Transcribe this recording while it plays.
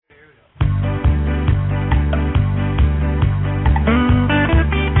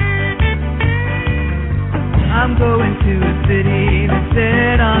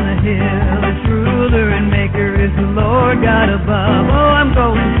hill. Its ruler and maker is the Lord God above. Oh, I'm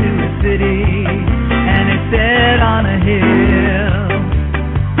going to a city, and it's set on a hill.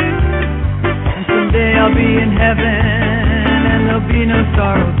 And someday I'll be in heaven, and there'll be no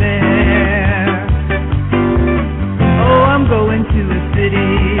sorrow there. Oh, I'm going to a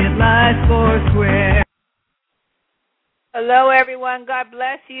city, it lies four square. Hello, everyone. God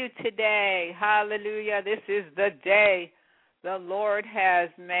bless you today. Hallelujah. This is the day the Lord has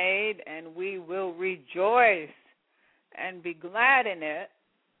made, and we will rejoice and be glad in it.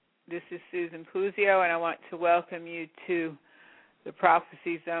 This is Susan Puzio, and I want to welcome you to the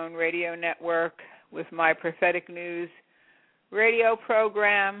Prophecy Zone Radio Network with my Prophetic News radio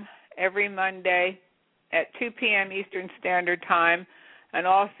program every Monday at 2 p.m. Eastern Standard Time. And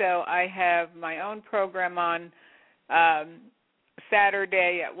also I have my own program on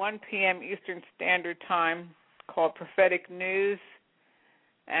Saturday at 1 p.m. Eastern Standard Time called Prophetic News,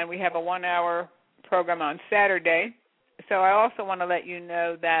 and we have a 1-hour program on Saturday. So I also want to let you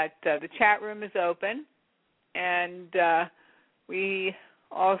know that the chat room is open, and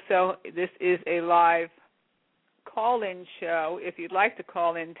this is a live call-in show. If you'd like to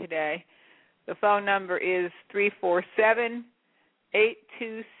call in today, the phone number is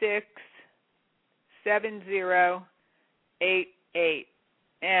 347-826-7088.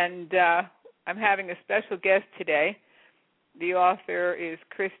 And I'm having a special guest today. The author is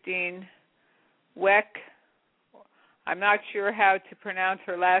Christine Weick. I'm not sure how to pronounce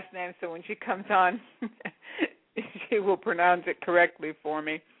her last name, so when she comes on, she will pronounce it correctly for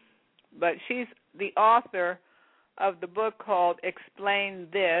me. But she's the author of the book called Explain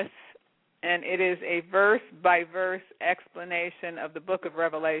This, and it is a verse-by-verse explanation of the book of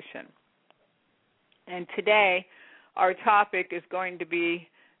Revelation. And today, our topic is going to be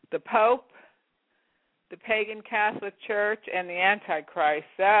the Pope, the Pagan Catholic Church, and the Antichrist.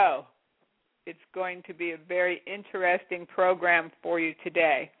 So it's going to be a very interesting program for you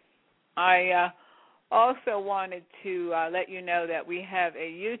today. I also wanted to let you know that we have a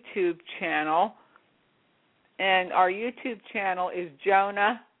YouTube channel, and our YouTube channel is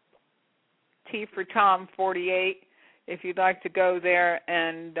Jonah, T for Tom, 48. If you'd like to go there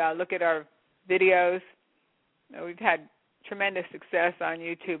and look at our videos, we've had tremendous success on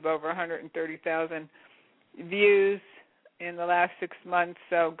YouTube, over 130,000 views in the last 6 months,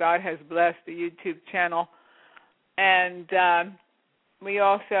 so God has blessed the YouTube channel. And we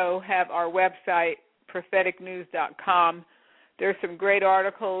also have our website, propheticnews.com. There's some great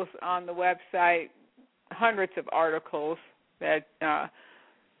articles on the website, hundreds of articles that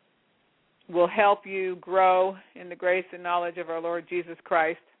will help you grow in the grace and knowledge of our Lord Jesus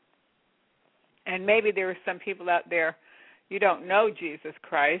Christ. And maybe there are some people out there, you don't know Jesus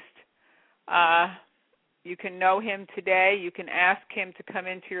Christ. You can know him today. You can ask him to come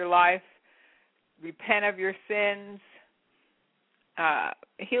into your life, repent of your sins.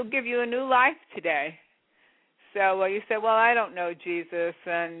 He'll give you a new life today. So you say, well, I don't know Jesus,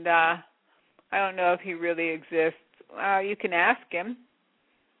 and I don't know if he really exists. You can ask him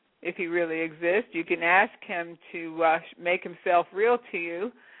if he really exists. You can ask him to make himself real to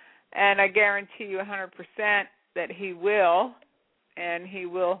you, and I guarantee you 100% that he will, and he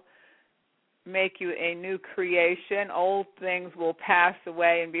will make you a new creation. Old things will pass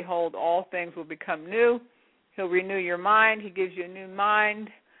away, and behold, all things will become new. He'll renew your mind. He gives you a new mind.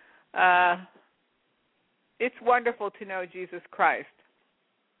 It's wonderful to know Jesus Christ.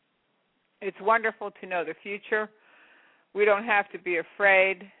 It's wonderful to know the future. We don't have to be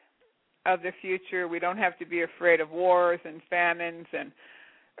afraid of the future. We don't have to be afraid of wars and famines and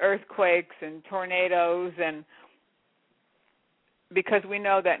earthquakes and tornadoes, and because we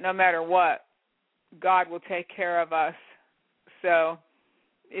know that no matter what, God will take care of us. So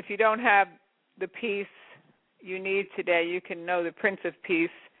if you don't have the peace you need today, you can know the Prince of Peace,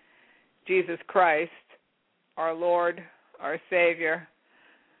 Jesus Christ, our Lord, our Savior,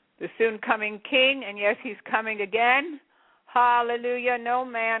 the soon-coming King, and yes, he's coming again. Hallelujah. No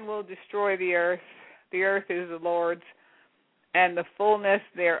man will destroy the earth. The earth is the Lord's and the fullness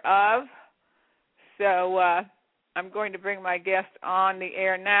thereof. So I'm going to bring my guest on the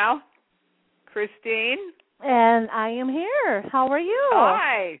air now. Christine. And I am here. How are you?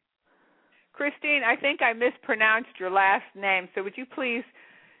 Hi. Christine, I think I mispronounced your last name, so would you please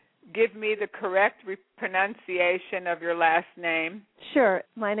give me the correct pronunciation of your last name? Sure.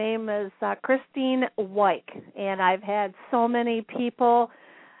 My name is Christine Weick, and I've had so many people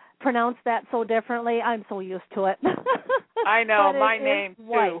pronounce that so differently. I'm so used to it. I know, my name too.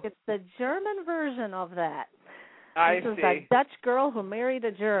 Weick. It's the German version of that. This is a Dutch girl who married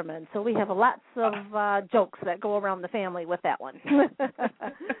a German. So we have lots of jokes that go around the family with that one.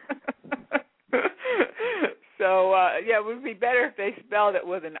 So, it would be better if they spelled it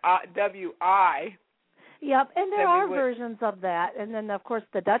with an W-I. Yep, and there are versions of that. And then, of course,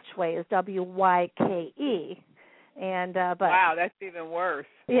 the Dutch way is W-Y-K-E. And but wow, that's even worse.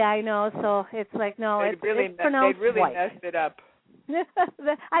 Yeah, I know. So it's like, no, it's pronounced They really Weick. messed it up.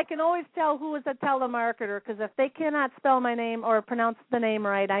 I can always tell who is a telemarketer, because if they cannot spell my name or pronounce the name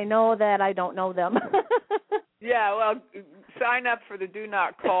right, I know that I don't know them. Yeah, well, sign up for the do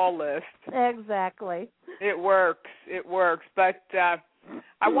not call list. Exactly. It works. But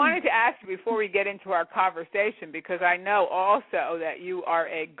I wanted to ask you before we get into our conversation, because I know also that you are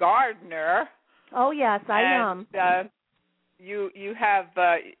a gardener. Oh, yes, I am. You have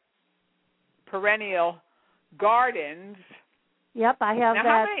perennial gardens. Yep, I have now, that.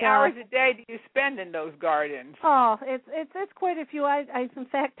 How many hours a day do you spend in those gardens? Oh, it's quite a few. I in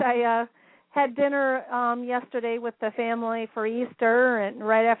fact had dinner yesterday with the family for Easter, and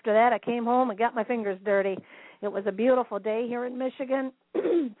right after that I came home and got my fingers dirty. It was a beautiful day here in Michigan,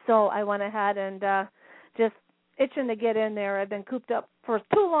 so I went ahead and just itching to get in there. I've been cooped up for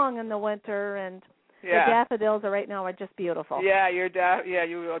too long in the winter, and the daffodils right now are just beautiful. Yeah,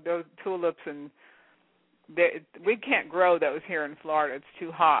 those tulips, and we can't grow those here in Florida. It's too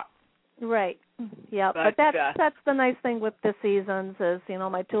hot. Right. Yeah, but that's the nice thing with the seasons is,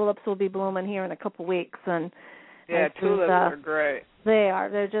 my tulips will be blooming here in a couple weeks, and tulips are great. They are.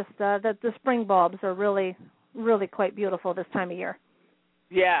 They're just the spring bulbs are really, really quite beautiful this time of year.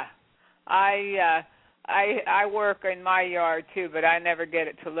 Yeah, I work in my yard too, but I never get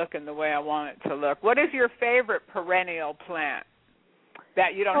it to look in the way I want it to look. What is your favorite perennial plant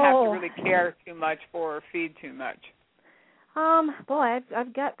that you don't have to really care too much for or feed too much? Boy,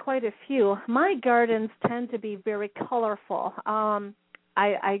 I've got quite a few. My gardens tend to be very colorful.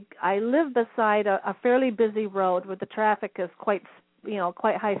 I live beside a fairly busy road where the traffic is quite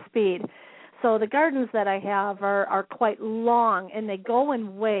high speed. So the gardens that I have are quite long, and they go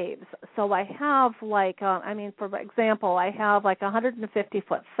in waves. So I have for example, I have like a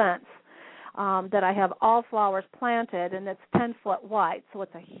 150-foot fence that I have all flowers planted, and it's 10 foot wide. So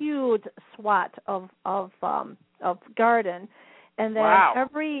it's a huge swath of garden. And then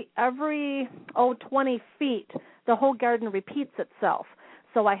every 20 feet, the whole garden repeats itself.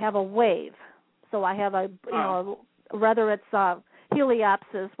 So I have a wave. So I have whether it's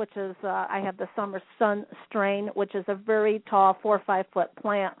Heliopsis, which is I have the summer sun strain, which is a very tall 4 or 5 foot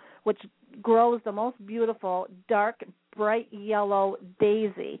plant, which grows the most beautiful dark bright yellow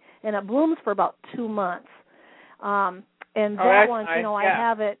daisy, and it blooms for about 2 months. And that one, nice. I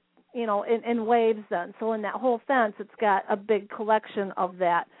have it, in waves then. So in that whole fence, it's got a big collection of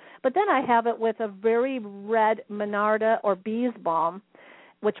that. But then I have it with a very red Monarda or bees balm,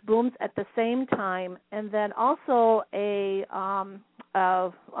 which blooms at the same time, and then also it's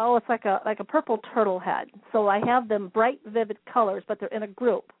like a purple turtle head. So I have them bright, vivid colors, but they're in a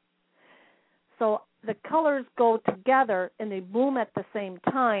group. So the colors go together, and they bloom at the same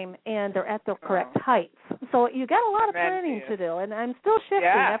time, and they're at the correct heights. So you got a lot of planning to do, and I'm still shifting.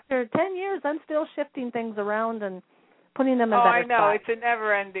 Yeah. After 10 years, I'm still shifting things around and putting them in better spots. I know. It's a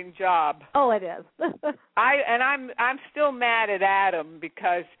never-ending job. Oh, it is. I'm still mad at Adam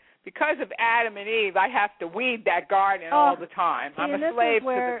because of Adam and Eve, I have to weed that garden all the time. I'm a slave to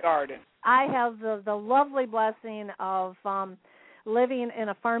the garden. I have the lovely blessing of living in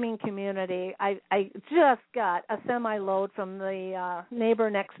a farming community. I just got a semi-load from the neighbor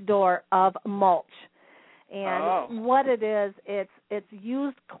next door of mulch. And what it is, it's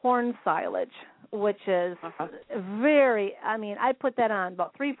used corn silage, which is very, I put that on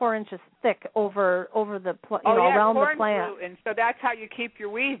about 3-4 inches thick over the around the plant. And so that's how you keep your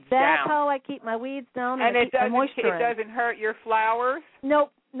weeds down. That's how I keep my weeds down and keep the moisture in. It doesn't hurt your flowers?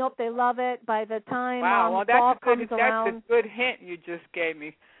 Nope, they love it. By the time fall comes around. That's a good hint you just gave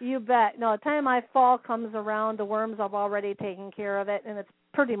me. You bet. No, the time fall comes around, the worms have already taken care of it, and it's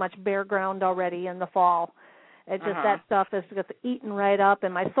pretty much bare ground already in the fall. It's just that stuff is just eaten right up,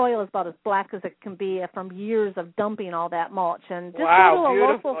 and my soil is about as black as it can be from years of dumping all that mulch. And just go to a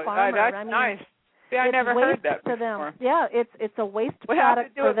local farmer. That's nice. See, I never heard that before. To them. Yeah, it's a waste we'll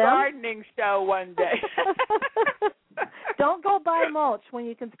product for them. We'll have to do a gardening show one day. Don't go buy mulch when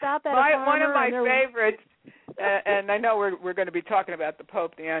you can stop at a farmer. One of my favorites, and I know we're going to be talking about the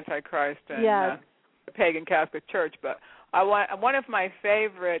Pope, the Antichrist, and the Pagan Catholic Church, but one of my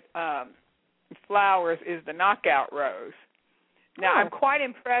favorite flowers is the knockout rose. Now, I'm quite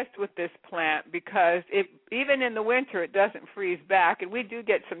impressed with this plant because even in the winter it doesn't freeze back, and we do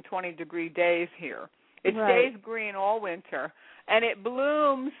get some 20-degree days here. It Right. stays green all winter, and it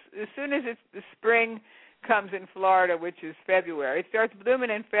blooms as soon as the spring comes in Florida, which is February. It starts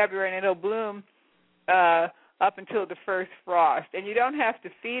blooming in February, and it'll bloom up until the first frost. And you don't have to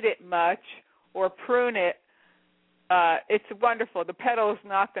feed it much or prune it. It's wonderful. The petals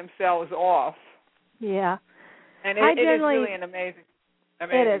knock themselves off. Yeah. And it is really an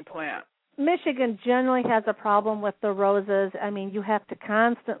amazing plant. Michigan generally has a problem with the roses. I mean, you have to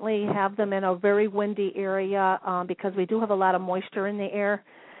constantly have them in a very windy area because we do have a lot of moisture in the air,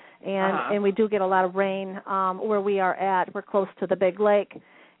 and we do get a lot of rain where we are at. We're close to the big lake,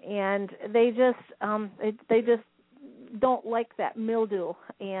 and they just don't like that mildew,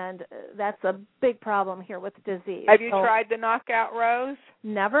 and that's a big problem here with disease. Have you tried the knockout rose?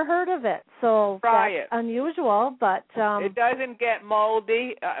 Never heard of it, so try that's it. Unusual, but it doesn't get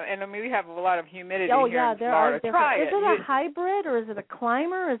moldy, and I mean we have a lot of humidity here in there Florida. Try it. Is it a hybrid or is it a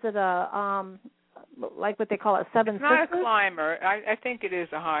climber? Is it a like what they call it, Seven Sisters? It's not a climber. I think it is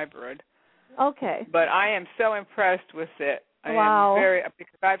a hybrid. Okay. But I am so impressed with it. Wow.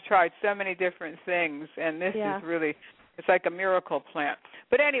 Because I've tried so many different things, and this is really, it's like a miracle plant.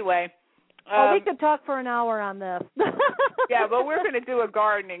 But anyway. We could talk for an hour on this. Yeah, but we're going to do a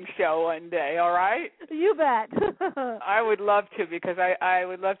gardening show one day, all right? You bet. I would love to, because I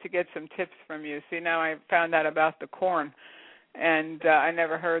would love to get some tips from you. See, now I found out about the corn, and I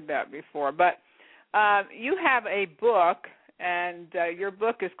never heard that before. But you have a book, and your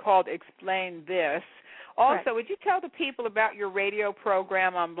book is called Explain This. Also, would you tell the people about your radio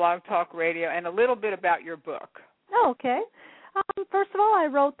program on Blog Talk Radio and a little bit about your book? Oh, okay. First of all, I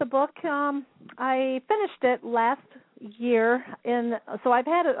wrote the book. I finished it last year, so I've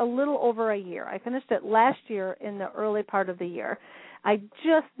had it a little over a year. I finished it last year in the early part of the year. I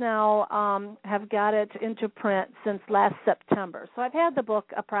just now have got it into print since last September. So I've had the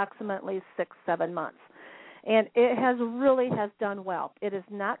book approximately 6-7 months. And it has done well. It is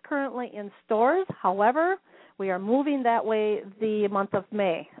not currently in stores. However, we are moving that way the month of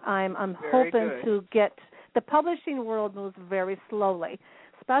May. I'm hoping to get. The publishing world moves very slowly,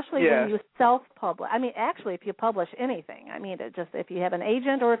 especially when you self-publish. I mean, actually, if you publish anything. I mean, if you have an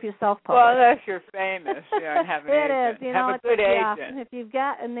agent or if you self-publish. Well, that's your famous. Have an agent. It is. Have a good agent. If you've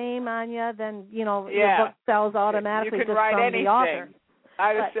got a name on you, then your book sells automatically you can just write from anything. the author.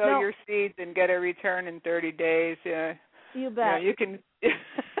 Either sow your seeds and get a return in 30 days. You bet. You can.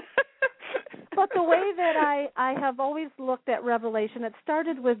 But the way that I have always looked at Revelation, it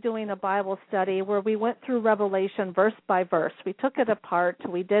started with doing a Bible study where we went through Revelation verse by verse. We took it apart.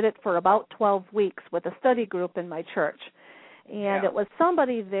 We did it for about 12 weeks with a study group in my church. And it was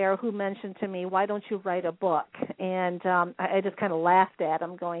somebody there who mentioned to me, why don't you write a book? And I just kind of laughed at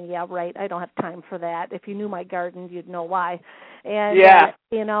him going, yeah, right, I don't have time for that. If you knew my garden, you'd know why. And,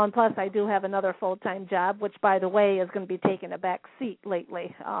 and plus I do have another full-time job, which, by the way, is going to be taking a back seat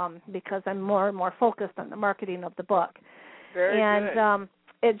lately because I'm more and more focused on the marketing of the book. Very good.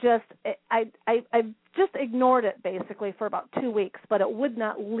 I just ignored it basically for about 2 weeks, but it would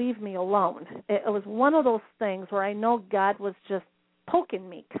not leave me alone. It was one of those things where I know God was just poking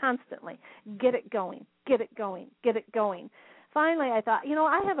me constantly. Get it going, get it going, get it going. Finally, I thought,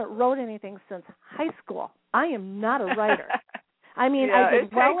 I haven't wrote anything since high school. I am not a writer. I mean, I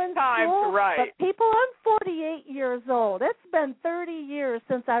did well in school, but people, I'm 48 years old. It's been 30 years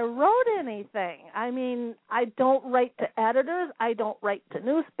since I wrote anything. I mean, I don't write to editors. I don't write to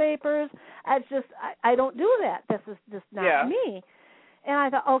newspapers. I don't do that. This is just not me. And I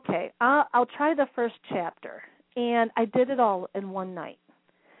thought, okay, I'll try the first chapter. And I did it all in one night.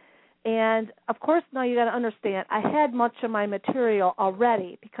 And, of course, now you got to understand, I had much of my material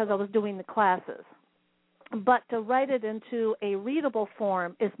already because I was doing the classes. But to write it into a readable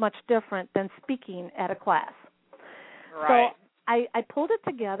form is much different than speaking at a class. Right. So I pulled it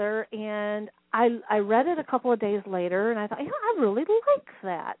together, and I read it a couple of days later, and I thought, I really like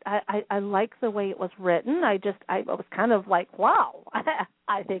that. I like the way it was written. I was kind of like, wow,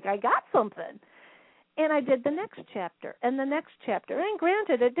 I think I got something. And I did the next chapter and the next chapter. And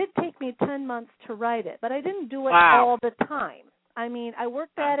granted, it did take me 10 months to write it, but I didn't do it all the time. I mean, I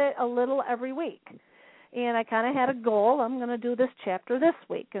worked at it a little every week. And I kind of had a goal. I'm going to do this chapter this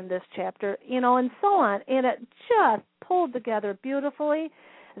week and this chapter, and so on. And it just pulled together beautifully.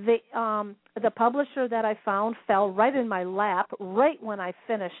 The publisher that I found fell right in my lap right when I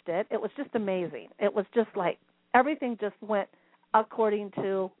finished it. It was just amazing. It was just like everything just went according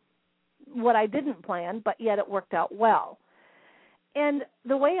to what I didn't plan, but yet it worked out well. And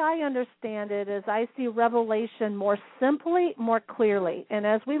the way I understand it is I see Revelation more simply, more clearly. And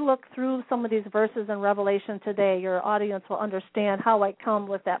as we look through some of these verses in Revelation today, your audience will understand how I come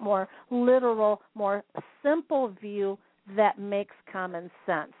with that more literal, more simple view that makes common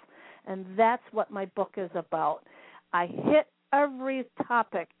sense. And that's what my book is about. I hit every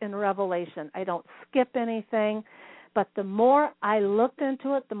topic in Revelation. I don't skip anything. But the more I looked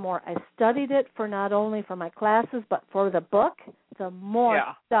into it, the more I studied it for not only for my classes but for the book, the more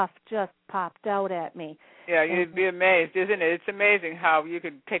stuff just popped out at me. Yeah, you'd be amazed, isn't it? It's amazing how you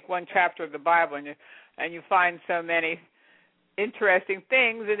could take one chapter of the Bible and you find so many interesting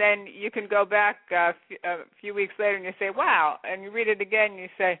things, and then you can go back a few weeks later and you say, wow, and you read it again and you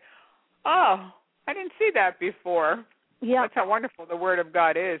say, oh, I didn't see that before. Yeah. That's how wonderful the Word of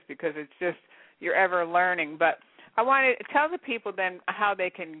God is, because it's just you're ever learning. But I want to tell the people then how they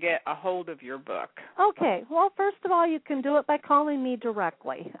can get a hold of your book. Okay. Well, first of all, you can do it by calling me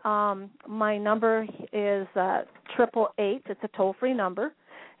directly. My number is 888. It's a toll-free number.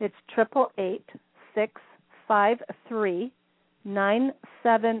 It's 888-653-9752.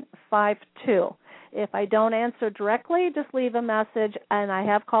 If I don't answer directly, just leave a message, and I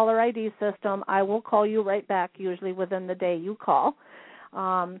have caller ID system. I will call you right back, usually within the day you call.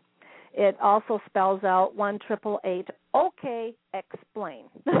 It also spells out 1-888, okay, explain.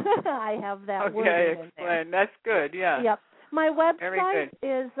 I have that word in there. Okay, explain. That's good, yeah. Yep. My website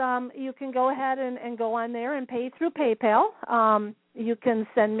is, you can go ahead and go on there and pay through PayPal. You can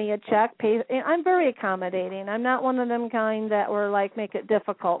send me a check. I'm very accommodating. I'm not one of them kind that were like, make it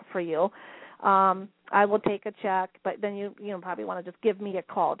difficult for you. I will take a check, but then you probably want to just give me a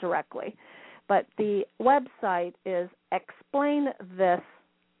call directly. But the website is explainthis.us.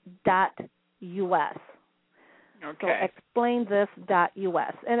 Okay. So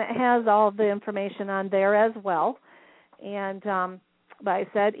explainthis.us. And it has all the information on there as well. And but I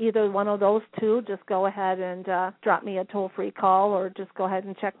said either one of those two, just go ahead and drop me a toll-free call, or just go ahead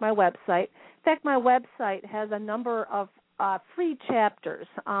and check my website. In fact, my website has a number of free chapters.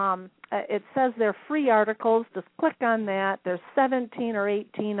 It says they're free articles. Just click on that. There's 17 or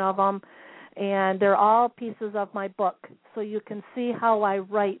 18 of them. And they're all pieces of my book, so you can see how I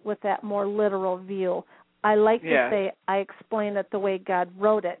write with that more literal view. I like to say I explain it the way God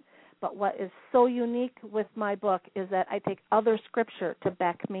wrote it, but what is so unique with my book is that I take other scripture to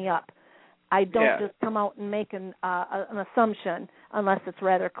back me up. I don't just come out and make an assumption unless it's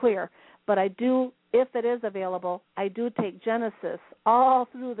rather clear, but I do, if it is available, I do take Genesis all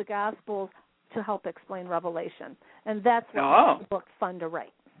through the Gospels to help explain Revelation, and that's what makes the book fun to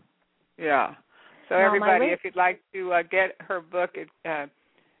write. Yeah. So now, everybody, if you'd like to get her book, her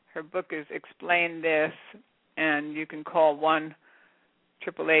book is Explain This, and you can call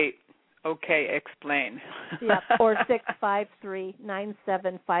 1-888-OK-EXPLAIN. Yep, or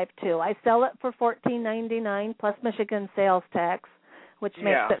 653-9752. I sell it for $14.99 plus Michigan sales tax, which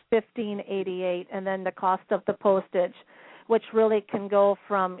makes it $15.88, and then the cost of the postage, which really can go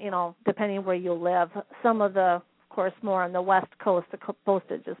from, depending where you live. Some of the, of course, more on the West Coast, the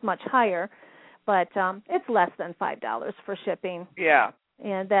postage is much higher, but it's less than $5 for shipping. Yeah.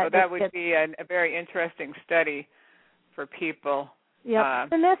 And that would be a very interesting study for people. Yeah.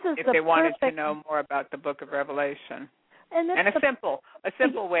 And this is if they wanted to know more about the Book of Revelation. And a simple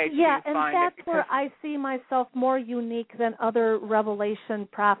way to find it. Yeah, and that's where I see myself more unique than other Revelation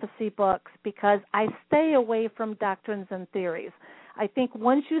prophecy books, because I stay away from doctrines and theories. I think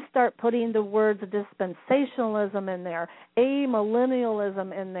once you start putting the words dispensationalism in there,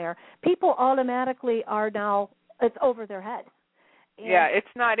 amillennialism in there, people automatically are now, it's over their head. And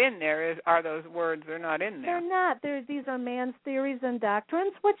it's not in there. Are those words? They're not in there. They're not. These are man's theories and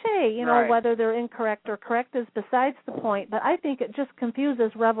doctrines, which, hey, right. whether they're incorrect or correct is besides the point. But I think it just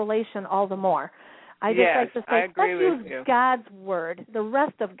confuses Revelation all the more. I just like to say, let's use God's Word, the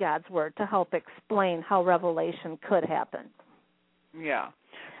rest of God's Word, to help explain how Revelation could happen. Yeah.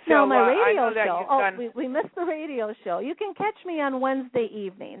 So, now, my radio show, we missed the radio show. You can catch me on Wednesday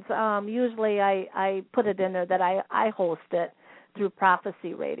evenings. Usually I put it in there that I host it through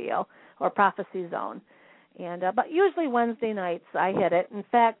Prophecy Radio or Prophecy Zone. And but usually Wednesday nights I hit it. In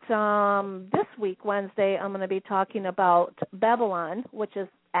fact, this week, Wednesday, I'm going to be talking about Babylon, which is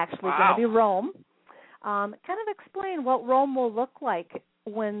actually going to be Rome. Kind of explain what Rome will look like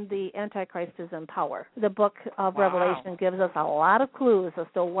when the Antichrist is in power. The book of Revelation gives us a lot of clues as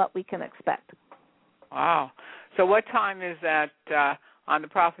to what we can expect. Wow. So what time is that on the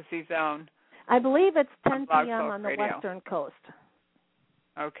Prophecy Zone? I believe it's 10 p.m. on the Western Coast.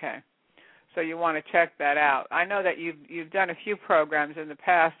 Okay. So you want to check that out. I know that you've done a few programs in the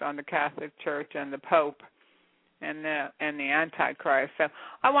past on the Catholic Church and the Pope, and the Antichrist. So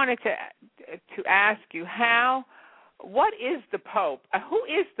I wanted to ask you what is the Pope? Who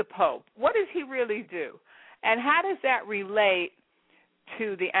is the Pope? What does he really do? And how does that relate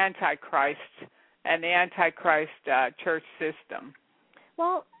to the Antichrist and the Antichrist church system?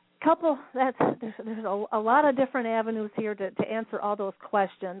 Well, there's a lot of different avenues here to answer all those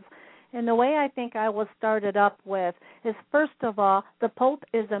questions. And the way I think I will start it up with is, first of all, the Pope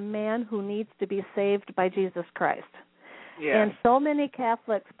is a man who needs to be saved by Jesus Christ. Yes. And so many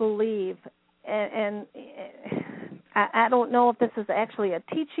Catholics believe, and I don't know if this is actually a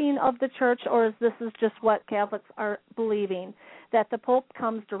teaching of the church or if this is just what Catholics are believing, that the Pope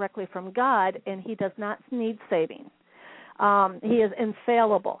comes directly from God and he does not need saving. He is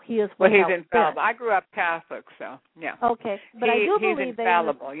infallible. He is without he's infallible. sin. I grew up Catholic, so yeah. Okay, but I do believe he's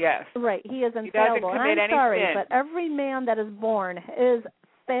infallible. Yes. Right, he is infallible. He doesn't commit and I'm sorry, sin. but every man that is born is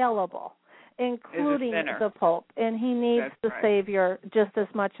fallible, including the Pope, and he needs the Savior just as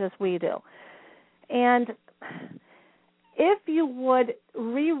much as we do. And if you would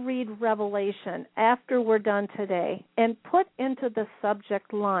reread Revelation after we're done today and put into the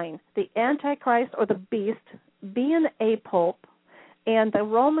subject line the Antichrist or the beast being a pope and the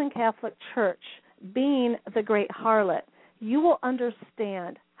Roman Catholic Church being the great harlot, you will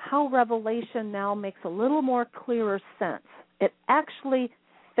understand how Revelation now makes a little more clearer sense. It actually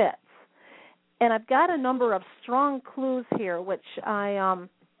fits. And I've got a number of strong clues here which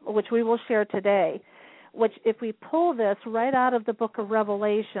we will share today, which if we pull this right out of the book of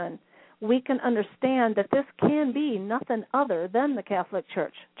Revelation, we can understand that this can be nothing other than the Catholic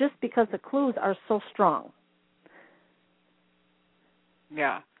Church, just because the clues are so strong.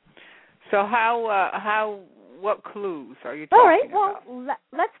 Yeah. So what clues are you talking about? All right. Well,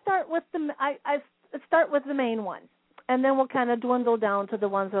 let's start with start with the main one, and then we'll kind of dwindle down to the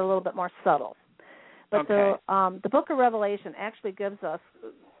ones that are a little bit more subtle. But okay. The book of Revelation actually gives us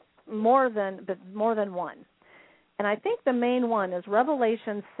more than one. And I think the main one is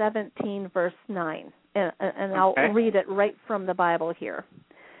Revelation 17, verse 9. And I'll read it right from the Bible here.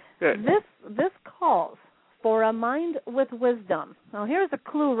 Good. This calls for a mind with wisdom. Now, here's a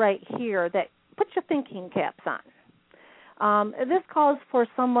clue right here that put your thinking caps on. This calls for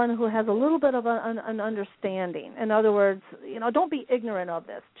someone who has a little bit of an understanding. In other words, don't be ignorant of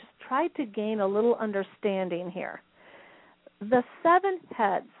this. Just try to gain a little understanding here. The 7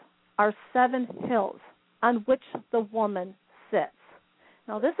 heads are 7 hills on which the woman sits.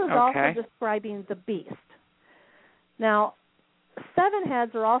 Now, this is also describing the beast. Now, 7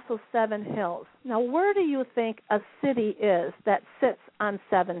 heads are also 7 hills. Now, where do you think a city is that sits on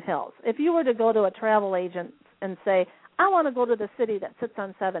 7 hills? If you were to go to a travel agent and say, I want to go to the city that sits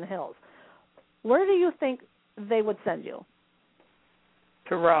on 7 hills, where do you think they would send you?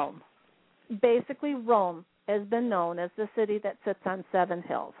 To Rome. Basically, Rome has been known as the city that sits on 7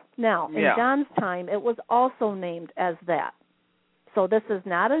 hills. Now, in John's time, it was also named as that. So this is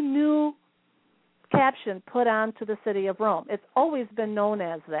not a new caption put on to the city of Rome. It's always been known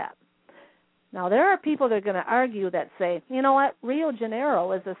as that. Now, there are people that are going to argue that say, you know what, Rio de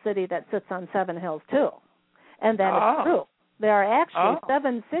Janeiro is a city that sits on 7 hills too. And that is true. There are actually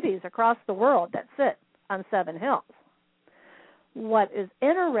 7 cities across the world that sit on 7 hills. What is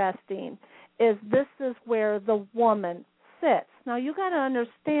interesting is this is where the woman sits. Now, you got to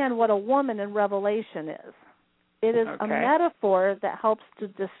understand what a woman in Revelation is. It is a metaphor that helps to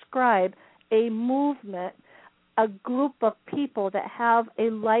describe a movement, a group of people that have a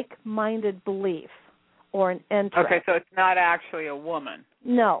like-minded belief or an interest. Okay, so it's not actually a woman.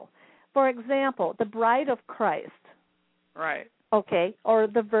 No. For example, the bride of Christ. Right. Okay, or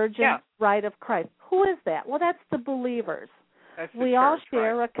the virgin bride of Christ. Who is that? Well, that's the believers. That's the we church, all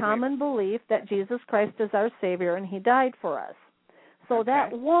share a common belief that Jesus Christ is our Savior and He died for us. So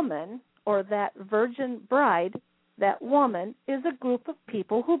that woman or that virgin bride, that woman is a group of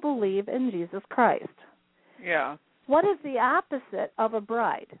people who believe in Jesus Christ. Yeah. What is the opposite of a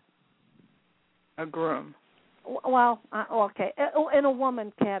bride? A groom. Well, in a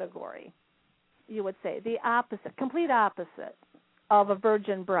woman category, you would say the opposite, complete opposite of a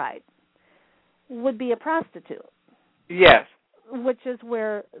virgin bride would be a prostitute. Yes. Which is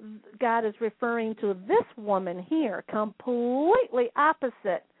where God is referring to this woman here, completely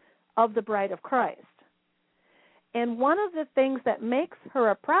opposite of the bride of Christ. And one of the things that makes her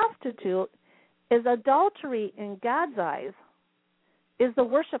a prostitute is adultery in God's eyes is the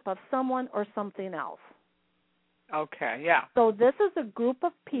worship of someone or something else. Okay, yeah. So this is a group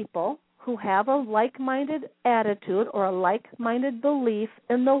of people who have a like-minded attitude or a like-minded belief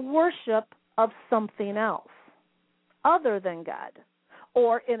in the worship of something else other than God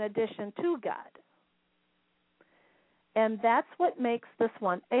or in addition to God. And that's what makes this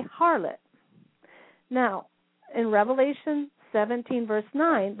one a harlot. Now, in Revelation 17, verse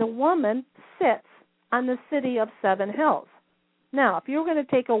 9, the woman sits on the city of 7 hills. Now, if you were going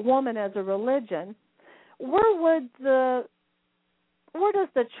to take a woman as a religion, where does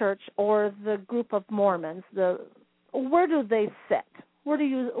the church or the group of Mormons, where do they sit? Where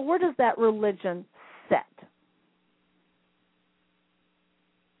does that religion sit?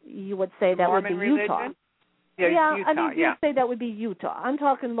 You would say that would be Utah. Religion? Yeah, Utah, you'd say that would be Utah. I'm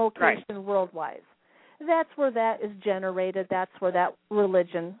talking location worldwide. That's where that is generated. That's where that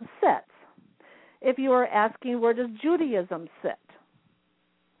religion sits. If you were asking where does Judaism sit,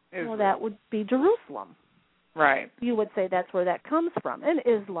 well, that would be Jerusalem. Right. You would say that's where that comes from. And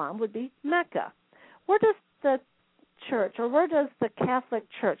Islam would be Mecca. Where does the church, or where does the Catholic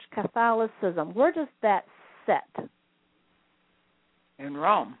Church, Catholicism, where does that sit? In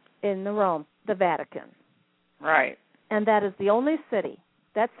Rome. In the Vatican. Right. And that is the only city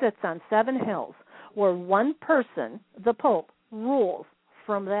that sits on 7 hills where one person, the Pope, rules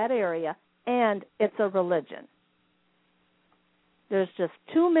from that area, and it's a religion. There's just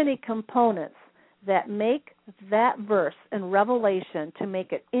too many components that make that verse in Revelation to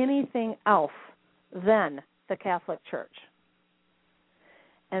make it anything else than the Catholic Church.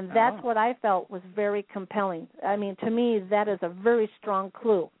 And that's what I felt was very compelling. I mean, to me, that is a very strong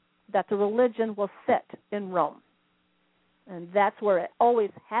clue that the religion will sit in Rome. And that's where it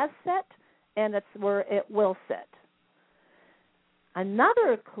always has set, and it's where it will sit.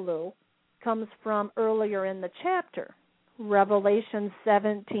 Another clue comes from earlier in the chapter, Revelation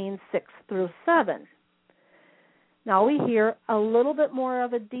 17, 6 through 7. Now we hear a little bit more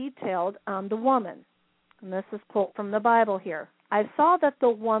of a detailed on the woman. And this is a quote from the Bible here. I saw that the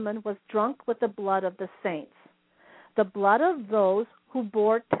woman was drunk with the blood of the saints, the blood of those who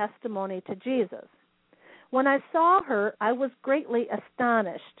bore testimony to Jesus. When I saw her, I was greatly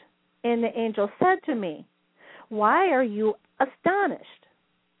astonished. And the angel said to me, why are you astonished?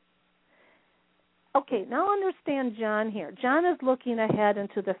 Okay, now understand John here. John is looking ahead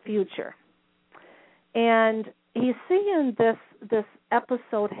into the future. And he's seeing this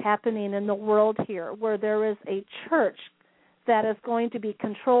episode happening in the world here where there is a church that is going to be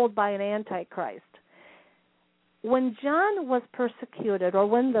controlled by an Antichrist. When John was persecuted, or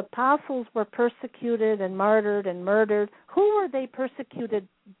when the apostles were persecuted and martyred and murdered, who were they persecuted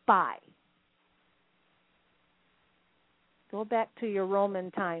by? Go back to your Roman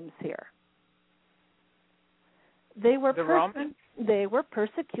times here. They were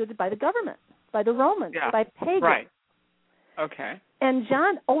persecuted by the government, by the Romans, by pagans. Right. Okay. And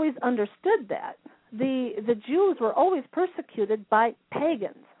John always understood that. The Jews were always persecuted by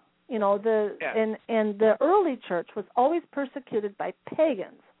pagans. You know, and the early church was always persecuted by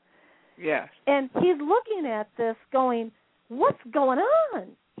pagans. Yes. And he's looking at this going, what's going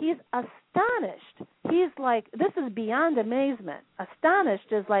on? He's astonished. He's like, this is beyond amazement.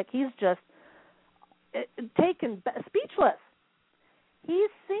 Astonished is like he's just taken, speechless. He's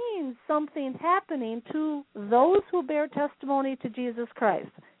seeing something happening to those who bear testimony to Jesus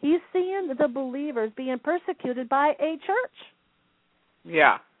Christ. He's seeing the believers being persecuted by a church.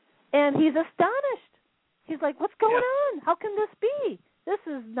 Yeah. And he's astonished. He's like, what's going on? How can this be? This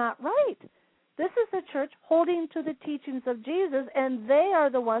is not right. This is the church holding to the teachings of Jesus, and they are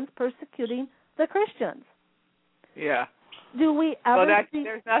the ones persecuting the Christians. Yeah. Do we ever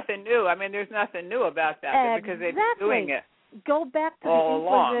there's nothing new. I mean, there's nothing new about that because they've been doing it. Go back to all the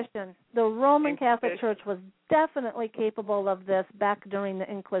Inquisition. Along. The Roman Catholic Church was definitely capable of this back during the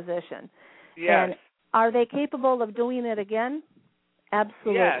Inquisition. Yes. And are they capable of doing it again?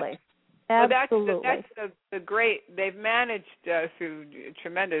 Absolutely. Yes. Absolutely. Well, that's the great. They've managed through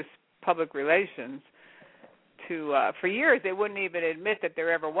tremendous public relations to, for years, they wouldn't even admit that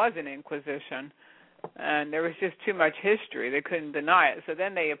there ever was an Inquisition. And there was just too much history. They couldn't deny it. So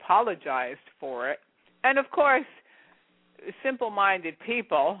then they apologized for it. And, of course, simple-minded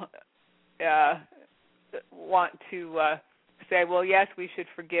people want to say, well, yes, we should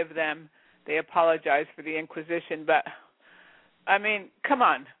forgive them. They apologize for the Inquisition. But, I mean, come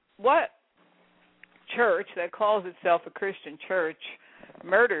on. What church that calls itself a Christian church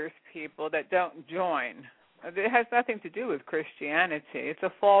murders people that don't join? It has nothing to do with Christianity. It's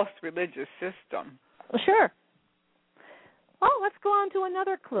a false religious system. Sure. Well, let's go on to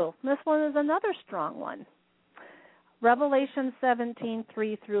another clue. This one is another strong one. Revelation 17,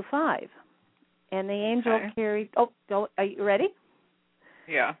 3 through 5. And the angel carried... are you ready?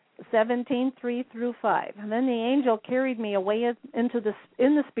 Yeah. 17, 3 through 5. And then the angel carried me away in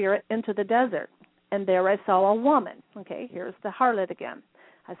the spirit into the desert. And there I saw a woman. Okay, here's the harlot again.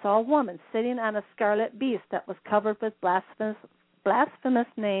 I saw a woman sitting on a scarlet beast that was covered with blasphemous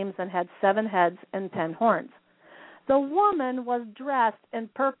names and had 7 heads and 10 horns. The woman was dressed in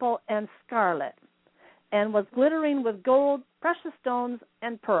purple and scarlet and was glittering with gold, precious stones,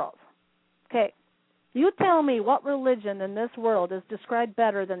 and pearls. Okay, you tell me what religion in this world is described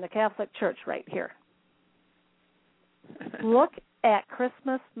better than the Catholic Church right here. Look at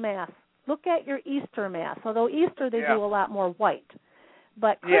Christmas Mass. Look at your Easter Mass, although Easter they do a lot more white.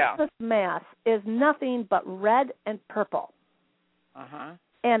 But Christmas Mass is nothing but red and purple. Uh-huh.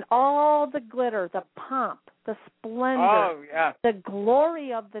 And all the glitter, the pomp, the splendor, the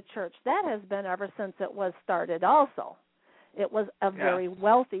glory of the church. That has been ever since it was started also. It was a very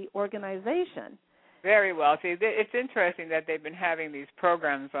wealthy organization. Very wealthy. It's interesting that they've been having these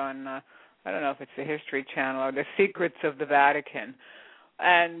programs on, I don't know if it's the History Channel or the Secrets of the Vatican.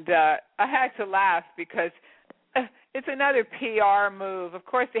 And I had to laugh because it's another PR move. Of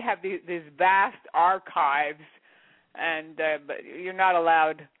course, they have these vast archives, and but you're not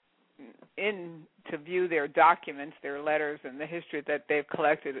allowed in to view their documents, their letters, and the history that they've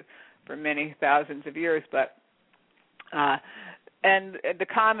collected for many thousands of years. But and the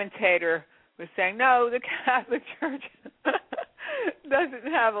commentator was saying, no, the Catholic Church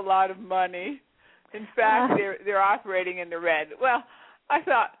doesn't have a lot of money. In fact, they're operating in the red. Well, I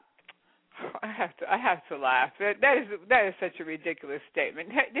thought, I have to laugh. That is such a ridiculous statement.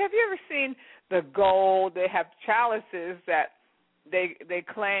 Have you ever seen the gold? They have chalices that they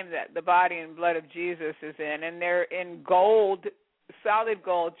claim that the body and blood of Jesus is in, and they're in gold, solid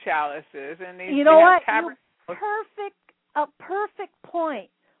gold chalices. And these, you know what? A perfect point.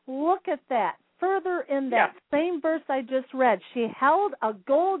 Look at that. Further in that same verse I just read, she held a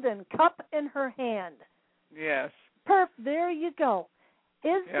golden cup in her hand. Yes. There you go.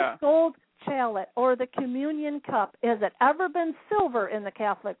 Is the gold chalice or the communion cup, has it ever been silver in the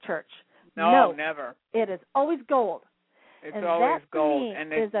Catholic Church? No, never. It is always gold. It's and always that, gold. To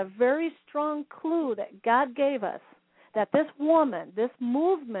me, is a very strong clue that God gave us, that this woman, this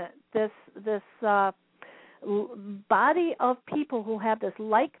movement, this body of people who have this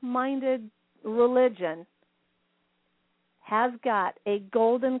like-minded religion has got a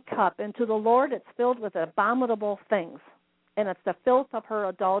golden cup, and to the Lord it's filled with abominable things, and it's the filth of her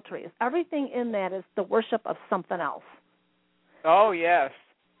adulteries. Everything in that is the worship of something else. Oh, yes.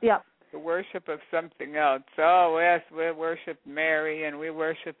 Yep. The worship of something else. Oh, yes, we worship Mary and we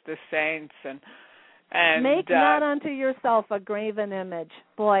worship the saints. And make not unto yourself a graven image.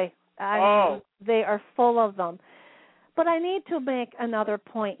 Boy, I mean, they are full of them. But I need to make another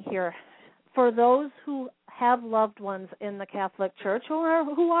point here. For those who have loved ones in the Catholic Church who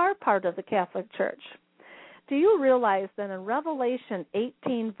are part of the Catholic Church, do you realize that in Revelation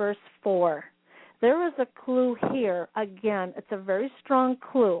 18, verse 4, there is a clue here? Again, it's a very strong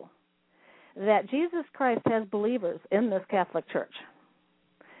clue that Jesus Christ has believers in this Catholic Church.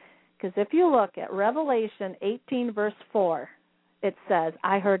 Because if you look at Revelation 18, verse 4, it says,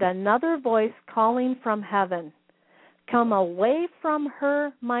 I heard another voice calling from heaven, come away from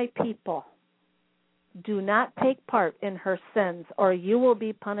her, my people. Do not take part in her sins, or you will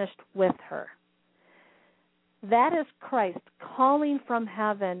be punished with her. That is Christ calling from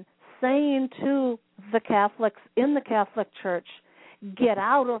heaven, saying to the Catholics in the Catholic Church, get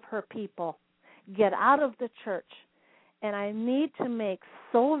out of her people, get out of the church. And I need to make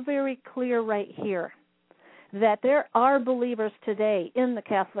so very clear right here that there are believers today in the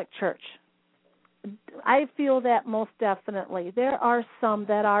Catholic Church. I feel that most definitely. There are some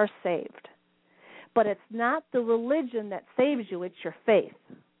that are saved. But it's not the religion that saves you, it's your faith.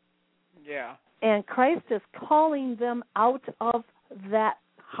 Yeah. And Christ is calling them out of that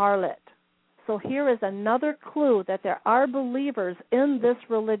harlot. So here is another clue that there are believers in this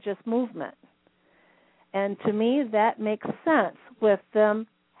religious movement. And to me, that makes sense with them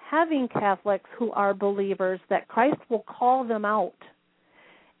having Catholics who are believers, that Christ will call them out.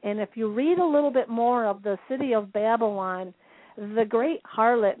 And if you read a little bit more of the city of Babylon, the great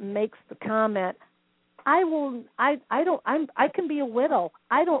harlot makes the comment, I can be a widow.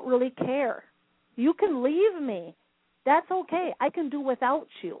 I don't really care. You can leave me. That's okay. I can do without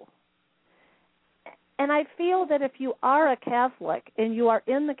you. And I feel that if you are a Catholic and you are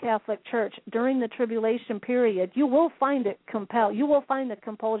in the Catholic Church during the tribulation period, you will find it you will find the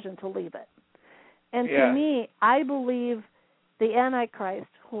compulsion to leave it. And to me, I believe the Antichrist,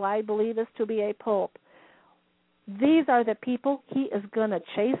 who I believe is to be a pope, these are the people he is going to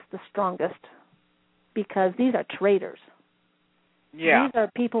chase the strongest, because these are traitors. Yeah. These are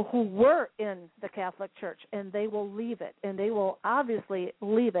people who were in the Catholic Church, and they will leave it, and they will obviously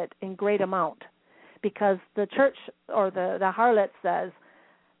leave it in great amount, because the church or the harlot says,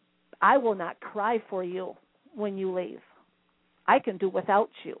 I will not cry for you when you leave. I can do without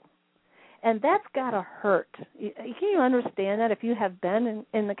you. And that's got to hurt. Can you understand that if you have been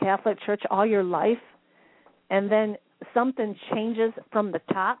in the Catholic Church all your life and then something changes from the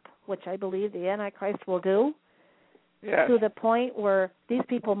top, which I believe the Antichrist will do, yes. to the point where these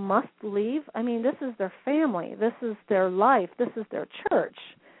people must leave? I mean, this is their family. This is their life. This is their church.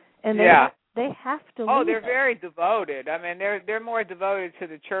 And they have to leave. Oh, they're very devoted. I mean, they're more devoted to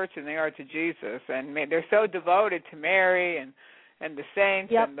the church than they are to Jesus. And they're so devoted to Mary and the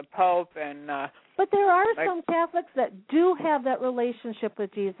saints and the Pope but there are some Catholics that do have that relationship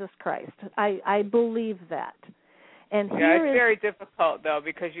with Jesus Christ. I believe that. And it's very difficult though,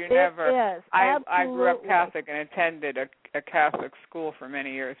 because you never. Is, I grew up Catholic and attended a Catholic school for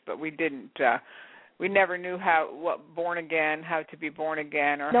many years, but we didn't. We never knew how to be born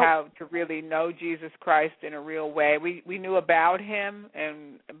again, or how to really know Jesus Christ in a real way. We knew about him,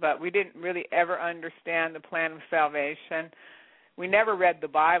 but we didn't really ever understand the plan of salvation. We never read the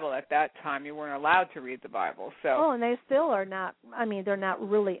Bible at that time. You weren't allowed to read the Bible. So. And they still are not. I mean, they're not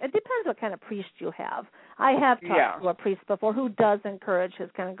really. It depends what kind of priest you have. I have talked to a priest before who does encourage his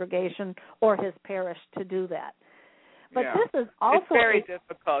congregation or his parish to do that. But this is also... It's very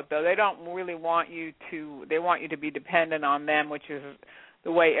difficult, though. They don't really want you to... They want you to be dependent on them, which is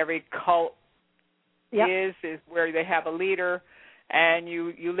the way every cult is where they have a leader, and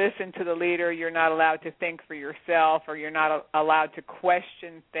you listen to the leader. You're not allowed to think for yourself, or you're not allowed to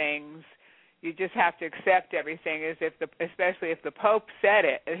question things. You just have to accept everything, especially if the Pope said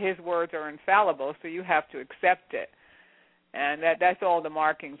it. His words are infallible, so you have to accept it. And that's all the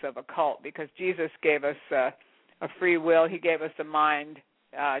markings of a cult, because Jesus gave us... a free will. He gave us a mind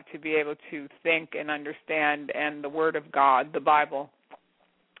to be able to think and understand, and the Word of God, the Bible,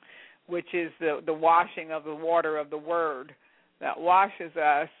 which is the washing of the water of the Word that washes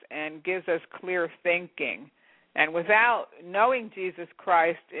us and gives us clear thinking. And without knowing Jesus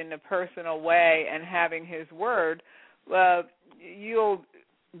Christ in a personal way and having his Word, you'll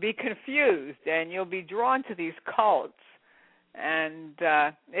be confused and you'll be drawn to these cults. And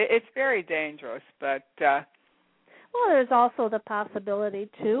it's very dangerous, but... Well, there's also the possibility,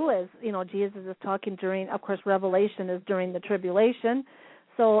 too, as, Jesus is talking during, of course, Revelation is during the tribulation.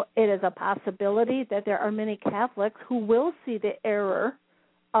 So it is a possibility that there are many Catholics who will see the error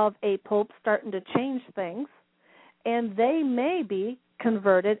of a pope starting to change things, and they may be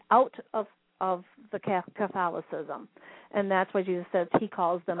converted out of the Catholicism. And that's why Jesus says he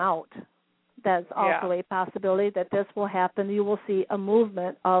calls them out. That's also a possibility that this will happen. You will see a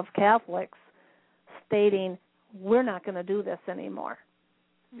movement of Catholics stating, we're not going to do this anymore.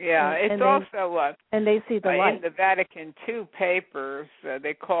 Yeah, and also and they see the light. In the Vatican II papers,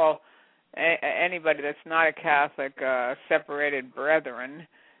 they call anybody that's not a Catholic separated brethren,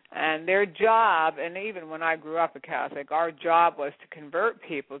 and their job, and even when I grew up a Catholic, our job was to convert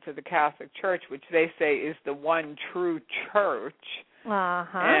people to the Catholic Church, which they say is the one true church.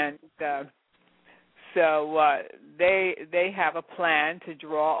 And so they have a plan to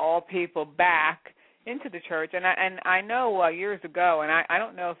draw all people back into the church, and I know years ago, and I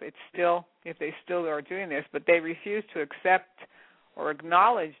don't know if they still are doing this, but they refused to accept or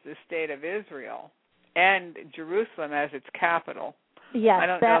acknowledge the state of Israel and Jerusalem as its capital. Yes,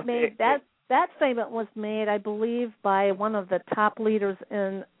 that statement was made, I believe, by one of the top leaders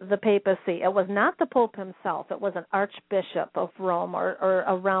in the papacy. It was not the Pope himself; it was an Archbishop of Rome or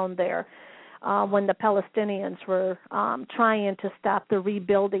around there. When the Palestinians were trying to stop the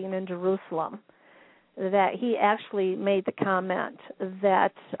rebuilding in Jerusalem, that he actually made the comment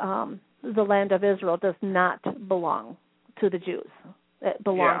that the land of Israel does not belong to the Jews. It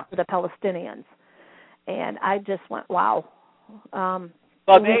belongs to the Palestinians. And I just went, wow. Well,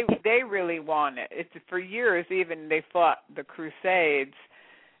 they really want it. For years, even they fought the Crusades,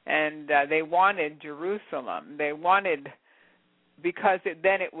 and they wanted Jerusalem. They wanted, because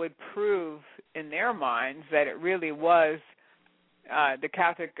then it would prove in their minds that it really was the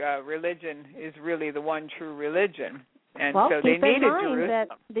Catholic religion is really the one true religion. And so they needed Jerusalem. Keep in mind that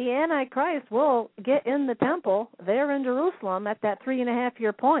the Antichrist will get in the temple there in Jerusalem at that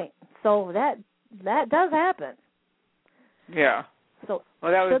 3.5-year point. So that does happen. Yeah. So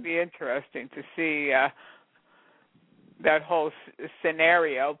that would be interesting to see that whole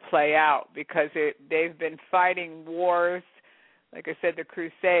scenario play out, because they've been fighting wars. Like I said, the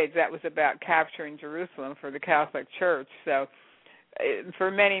Crusades, that was about capturing Jerusalem for the Catholic Church. So for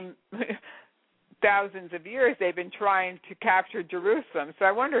many thousands of years, they've been trying to capture Jerusalem. So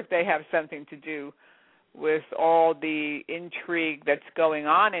I wonder if they have something to do with all the intrigue that's going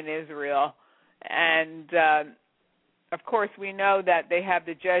on in Israel. And of course, we know that they have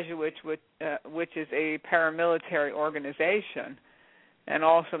the Jesuits, which is a paramilitary organization, and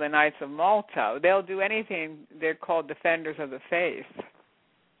also the Knights of Malta. They'll do anything. They're called Defenders of the Faith,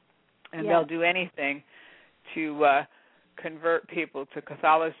 and they'll do anything to convert people to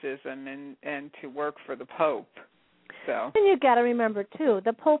Catholicism and to work for the Pope. So. And you got to remember too,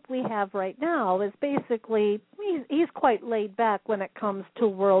 the Pope we have right now is basically he's quite laid back when it comes to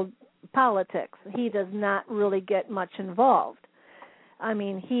world politics. He does not really get much involved. I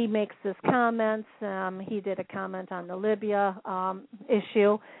mean, he makes his comments. He did a comment on the Libya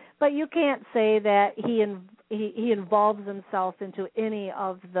issue, but you can't say that he involves himself into any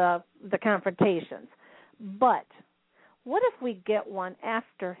of the confrontations. But what if we get one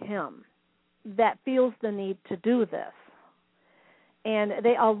after him that feels the need to do this? And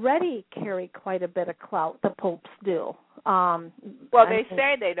they already carry quite a bit of clout, the popes do. They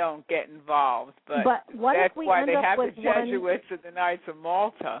say they don't get involved, but what that's if we why end they up have with the Jesuits and the Knights of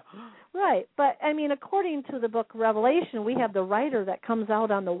Malta. Right, but I mean, according to the book of Revelation, we have the rider that comes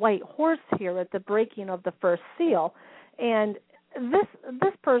out on the white horse here at the breaking of the first seal, and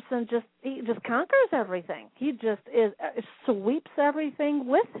this person just conquers everything. He just sweeps everything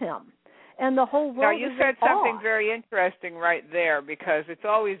with him. And the whole world. Now, you said something very interesting right there, because it's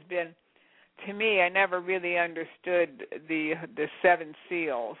always been, to me, I never really understood the seven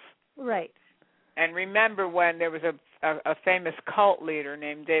seals. Right. And remember when there was a famous cult leader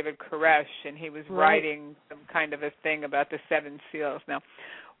named David Koresh, and he was writing some kind of a thing about the seven seals. Now,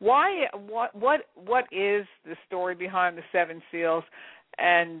 what is the story behind the seven seals,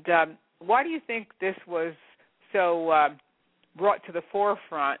 and why do you think this was so brought to the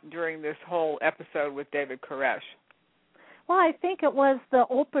forefront during this whole episode with David Koresh? Well, I think it was the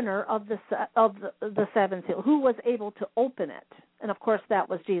opener of the seven seal. Who was able to open it? And of course, that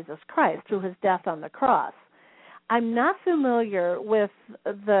was Jesus Christ through his death on the cross. I'm not familiar with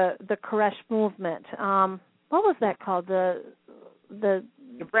the Koresh movement. What was that called? The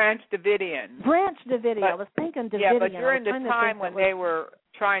Branch Davidians. Branch Davidian. I was thinking Davidian. Yeah, but during the time when they were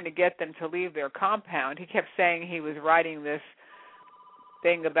trying to get them to leave their compound, he kept saying he was writing this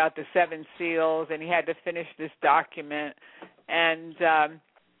thing about the seven seals, and he had to finish this document. And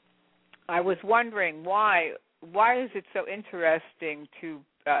I was wondering why is it so interesting to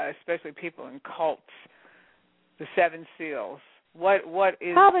especially people in cults, the seven seals? What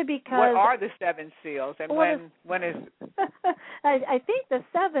is probably because what are the seven seals, and when is I think the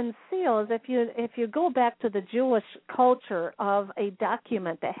seven seals, if you go back to the Jewish culture of a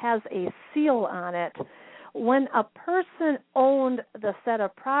document that has a seal on it, when a person owned the set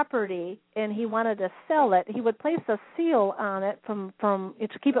of property and he wanted to sell it, he would place a seal on it from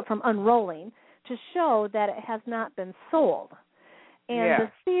to keep it from unrolling, to show that it has not been sold. And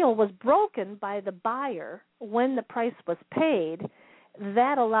the seal was broken by the buyer when the price was paid.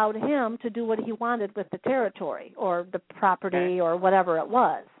 That allowed him to do what he wanted with the territory or the property or whatever it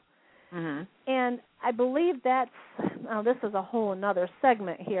was. Mm-hmm. And I believe this is a whole another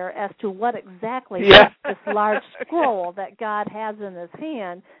segment here as to what exactly is this large scroll that God has in his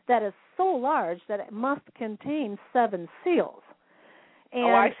hand that is so large that it must contain seven seals.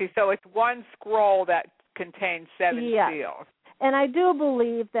 And I see. So it's one scroll that contains seven seals. And I do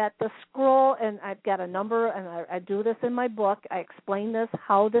believe that the scroll, and I've got a number, and I do this in my book, I explain this,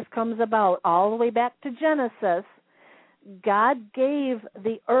 how this comes about, all the way back to Genesis. God gave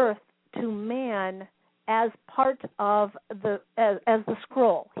the earth to man as part of as the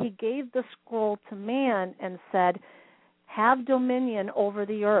scroll. He gave the scroll to man and said, have dominion over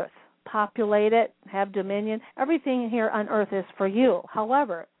the earth, populate it, have dominion. Everything here on earth is for you.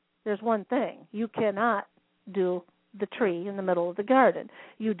 However, there's one thing, you cannot do the tree in the middle of the garden.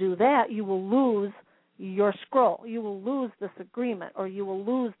 You do that, you will lose your scroll. You will lose this agreement, or you will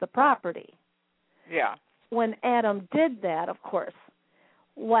lose the property. Yeah. When Adam did that, of course,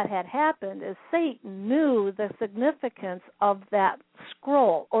 what had happened is Satan knew the significance of that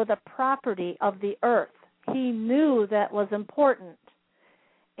scroll or the property of the earth. He knew that was important,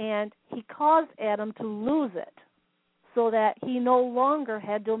 and he caused Adam to lose it so that he no longer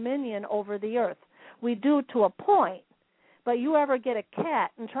had dominion over the earth. We do to a point, but you ever get a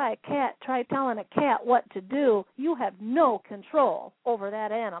cat and try telling a cat what to do, you have no control over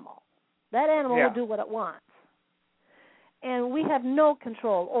that animal. That animal will do what it wants. And we have no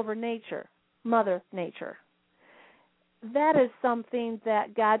control over nature, Mother Nature. That is something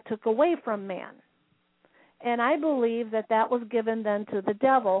that God took away from man. And I believe that was given then to the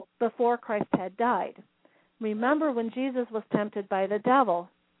devil before Christ had died. Remember when Jesus was tempted by the devil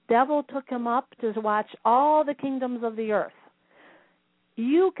took him up to watch all the kingdoms of the earth.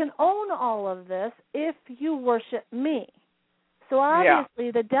 you can own all of this if you worship me. So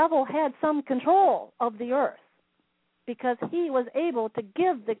obviously the devil had some control of the earth because he was able to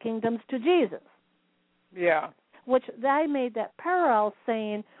give the kingdoms to Jesus. Yeah. Which I made that parallel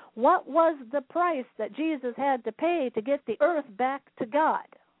saying, what was the price that Jesus had to pay to get the earth back to God?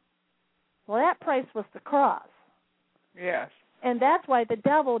 Well, that price was the cross. Yes. And that's why the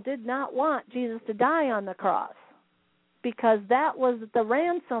devil did not want Jesus to die on the cross, because that was the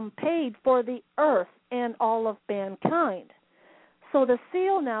ransom paid for the earth and all of mankind. So the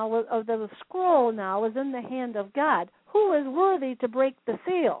seal now, or the scroll now, is in the hand of God. Who is worthy to break the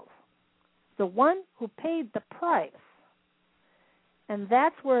seals? The one who paid the price. And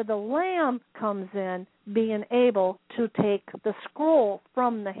that's where the Lamb comes in, being able to take the scroll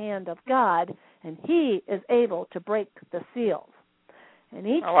from the hand of God, and he is able to break the seals. And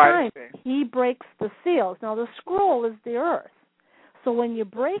each time he breaks the seals. Now the scroll is the earth. So when you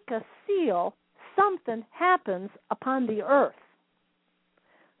break a seal, something happens upon the earth.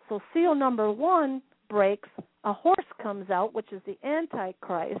 So seal number 1 breaks, a horse comes out, which is the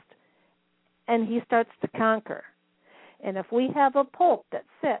Antichrist, and he starts to conquer. And if we have a pope that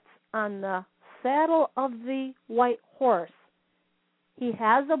sits on the saddle of the white horse, he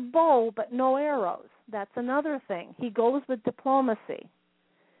has a bow but no arrows. That's another thing. He goes with diplomacy.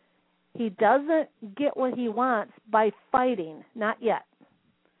 He doesn't get what he wants by fighting, not yet.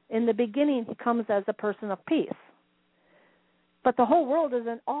 In the beginning, he comes as a person of peace. But the whole world is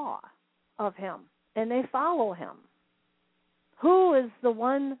in awe of him, and they follow him. Who is the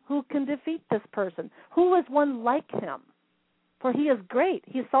one who can defeat this person? Who is one like him? For he is great.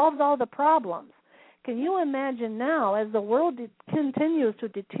 He solves all the problems. Can you imagine now, as the world continues to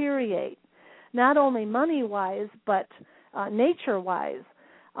deteriorate, not only money-wise, but nature-wise,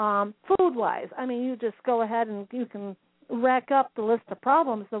 food-wise? I mean, you just go ahead and you can rack up the list of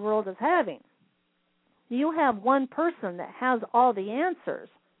problems the world is having. You have one person that has all the answers.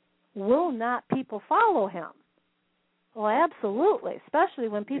 Will not people follow him? Well, absolutely, especially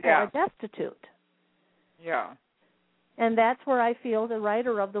when people are destitute. Yeah. And that's where I feel the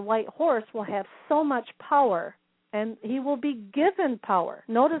rider of the white horse will have so much power, and he will be given power.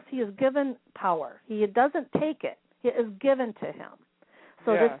 Notice he is given power. He doesn't take it. It is given to him.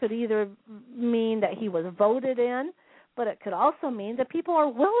 So this could either mean that he was voted in, but it could also mean that people are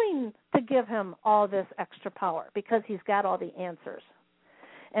willing to give him all this extra power because he's got all the answers.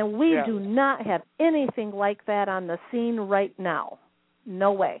 And we do not have anything like that on the scene right now.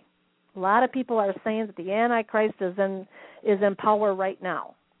 No way. A lot of people are saying that the Antichrist is in power right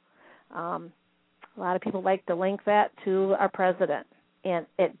now. A lot of people like to link that to our president, and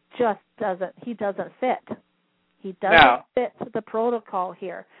it just doesn't. He doesn't fit. He doesn't fit the protocol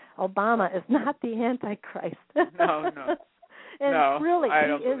here. Obama is not the Antichrist. No. And really, I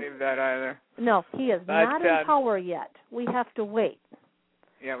don't believe that either. No, he is not in power yet. We have to wait.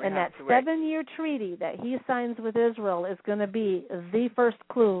 Yeah, we and have that to wait. 7-year treaty that he signs with Israel is going to be the first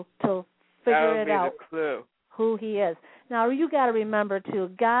clue to figure it out. The clue. Who he is. Now, you got to remember,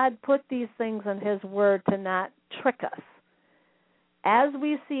 too, God put these things in his word to not trick us. As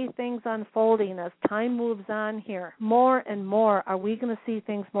we see things unfolding, as time moves on here, more and more are we going to see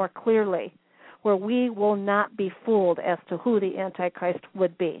things more clearly, where we will not be fooled as to who the Antichrist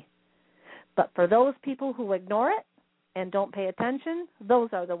would be. But for those people who ignore it and don't pay attention, those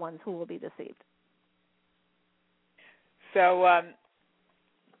are the ones who will be deceived. So,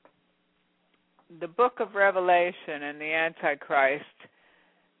 the book of Revelation and the Antichrist.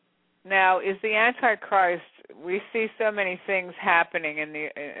 Now, is the Antichrist, we see so many things happening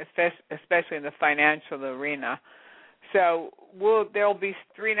especially in the financial arena. So there'll be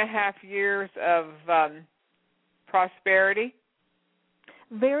 3.5 years of prosperity?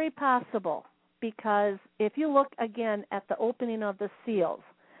 Very possible, because if you look again at the opening of the seals,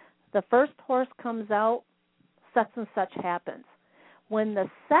 the first horse comes out, such and such happens. When the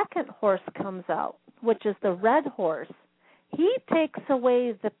second horse comes out, which is the red horse, he takes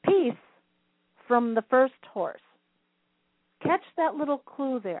away the peace from the first horse. Catch that little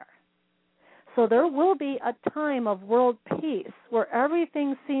clue there. So there will be a time of world peace where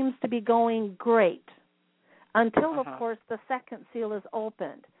everything seems to be going great until, of course, the second seal is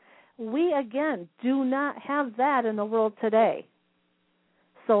opened. We, again, do not have that in the world today.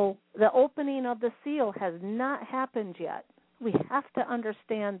 So the opening of the seal has not happened yet. We have to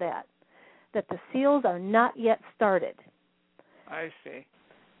understand that the seals are not yet started. I see.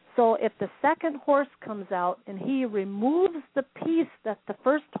 So if the second horse comes out and he removes the peace that the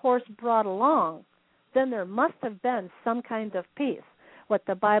first horse brought along, then there must have been some kind of peace. What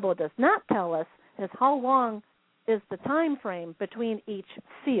the Bible does not tell us is how long is the time frame between each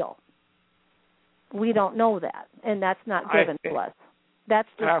seal. We don't know that, and that's not given to us. That's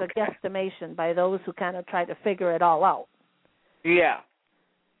just a guesstimation by those who kind of try to figure it all out. Yeah,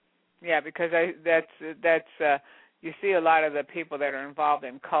 because that's you see a lot of the people that are involved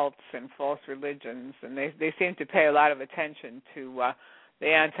in cults and false religions, and they seem to pay a lot of attention to the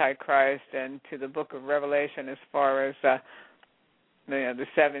Antichrist and to the Book of Revelation as far as the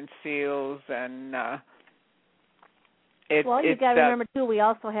seven seals and. Well, you got to remember, too, we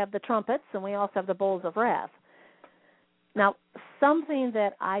also have the trumpets and we also have the bowls of wrath. Now, something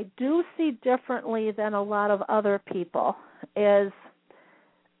that I do see differently than a lot of other people is,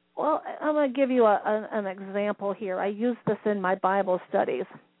 well, I'm going to give you an example here. I use this in my Bible studies.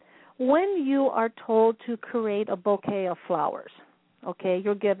 When you are told to create a bouquet of flowers, okay,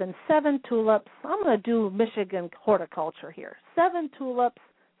 you're given 7 tulips. I'm going to do Michigan horticulture here. 7 tulips,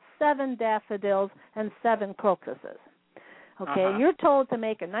 7 daffodils, and 7 crocuses. Okay, You're told to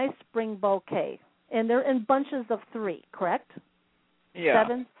make a nice spring bouquet, and they're in bunches of 3, correct? Yeah.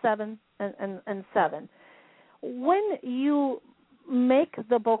 7, 7, and 7. When you make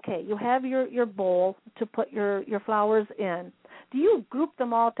the bouquet, you have your bowl to put your flowers in. Do you group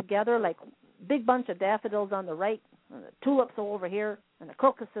them all together, like big bunch of daffodils on the right, and the tulips are over here, and the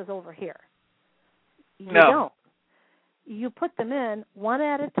crocuses over here? You don't. You put them in one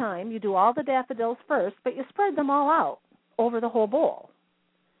at a time. You do all the daffodils first, but you spread them all out over the whole bowl.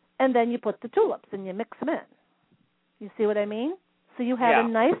 And then you put the tulips and you mix them in. You see what I mean? So you have a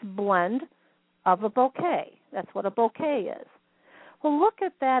nice blend of a bouquet. That's what a bouquet is. Well, look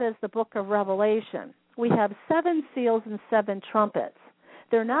at that as the book of Revelation. We have 7 seals and 7 trumpets.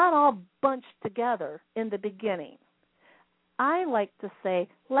 They're not all bunched together in the beginning. I like to say,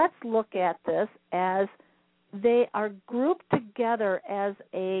 let's look at this as they are grouped together as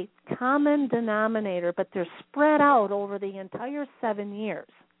a common denominator, but they're spread out over the entire 7 years.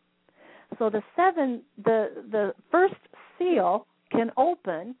 So the first seal can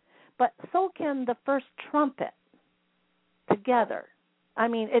open, but so can the first trumpet together. I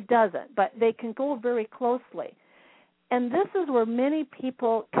mean, it doesn't, but they can go very closely. And this is where many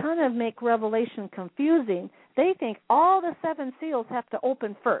people kind of make Revelation confusing. They think all the 7 seals have to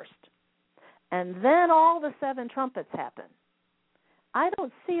open first, and then all the 7 trumpets happen. I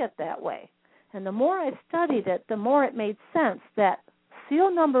don't see it that way. And the more I studied it, the more it made sense that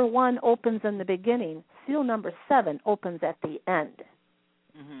seal number 1 opens in the beginning, seal number 7 opens at the end.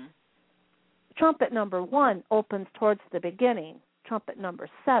 Mm-hmm. Trumpet number 1 opens towards the beginning. Trumpet number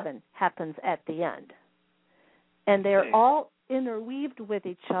 7 happens at the end. And they're all interweaved with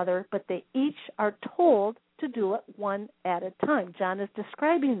each other, but they each are told to do it one at a time. John is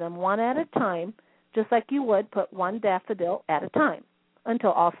describing them one at a time, just like you would put one daffodil at a time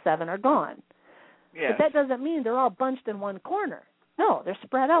until all 7 are gone. Yes. But that doesn't mean they're all bunched in one corner. No, they're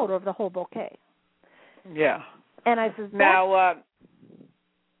spread out over the whole bouquet. Yeah. And I said, now,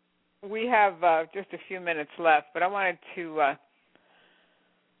 we have just a few minutes left, but I wanted to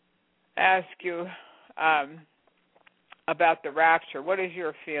ask you about the rapture. What is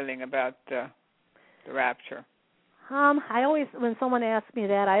your feeling about the rapture? I always, when someone asks me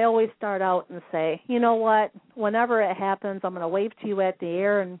that, I always start out and say, you know what, whenever it happens, I'm going to wave to you at the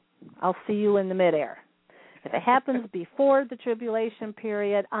air and I'll see you in the midair. If it happens before the tribulation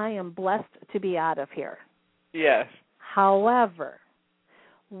period, I am blessed to be out of here. Yes. However,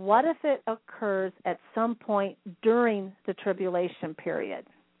 what if it occurs at some point during the tribulation period?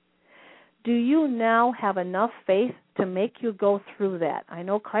 Do you now have enough faith to make you go through that? I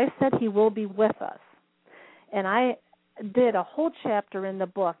know Christ said he will be with us. And I did a whole chapter in the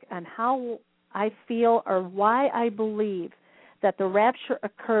book on how I feel or why I believe that the rapture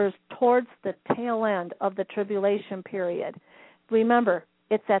occurs towards the tail end of the tribulation period. Remember,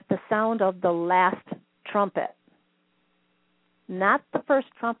 it's at the sound of the last trumpet. Not the first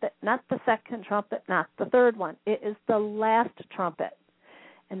trumpet, not the second trumpet, not the third one. It is the last trumpet.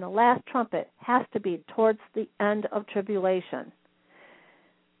 And the last trumpet has to be towards the end of tribulation.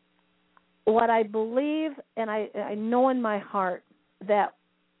 What I believe, and I know in my heart, that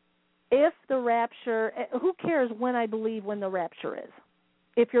if the rapture, who cares when I believe when the rapture is?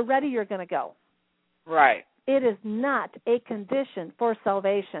 If you're ready, you're going to go. Right. It is not a condition for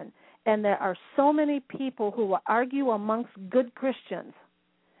salvation. And there are so many people who will argue amongst good Christians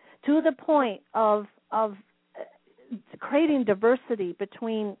to the point of creating diversity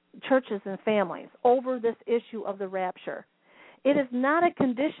between churches and families over this issue of the rapture. It is not a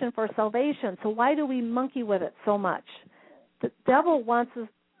condition for salvation, so why do we monkey with it so much? The devil wants us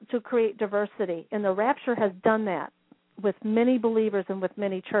to create diversity, and the rapture has done that with many believers and with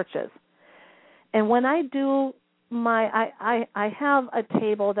many churches. And when I do I have a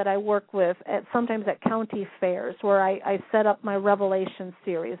table that I work with sometimes at county fairs where I set up my Revelation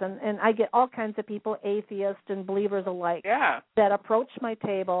series, and I get all kinds of people, atheists and believers alike, that approach my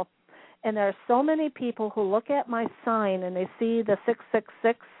table, and there are so many people who look at my sign and they see the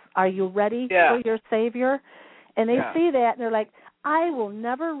 666, are you ready for your Savior? And they see that and they're like, I will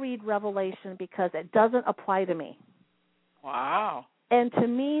never read Revelation because it doesn't apply to me. Wow. And to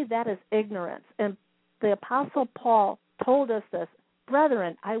me, that is ignorance. And the Apostle Paul told us this,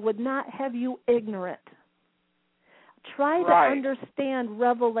 brethren, I would not have you ignorant. Try to understand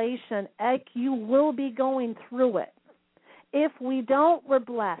Revelation, like you will be going through it. If we don't, we're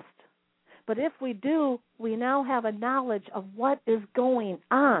blessed. But if we do, we now have a knowledge of what is going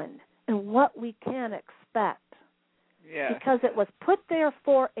on and what we can expect. Yes. Because it was put there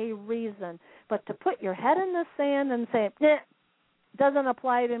for a reason. But to put your head in the sand and say, doesn't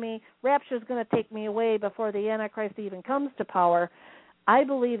apply to me, rapture's going to take me away before the Antichrist even comes to power, I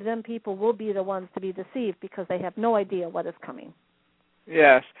believe them people will be the ones to be deceived because they have no idea what is coming.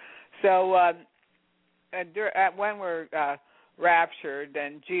 Yes. So when we're raptured,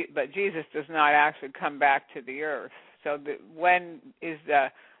 but Jesus does not actually come back to the earth. So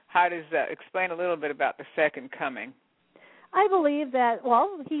how does explain a little bit about the second coming? I believe that,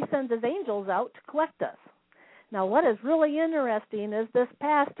 he sends his angels out to collect us. Now, what is really interesting is this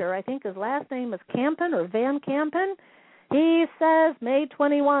pastor, I think his last name is Campen or Van Campen, he says May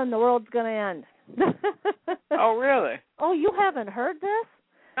 21, the world's going to end. Oh, really? Oh, you haven't heard this?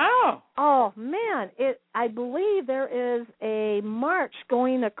 Oh. Oh, man. I believe there is a march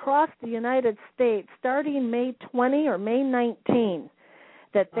going across the United States starting May 20 or May 19.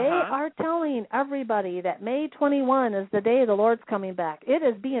 That they are telling everybody that May 21 is the day the Lord's coming back. It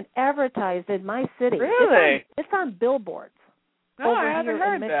is being advertised in my city. Really? It's on billboards. No, I haven't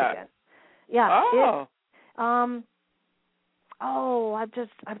heard that. Yeah. I'm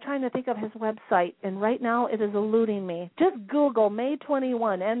trying to think of his website, and right now it is eluding me. Just Google May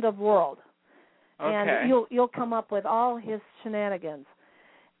 21, end of world, and you'll come up with all his shenanigans.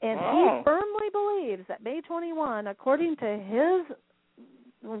 And he firmly believes that May 21, according to his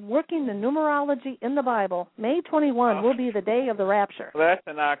working the numerology in the Bible, May 21 will be the day of the rapture. Well, that's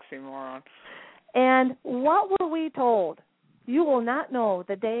an oxymoron. And what were we told? You will not know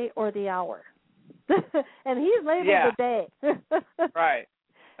the day or the hour. And he's labeled the day. Right.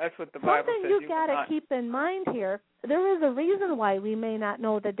 That's what the Bible says. Something you got to keep in mind here, there is a reason why we may not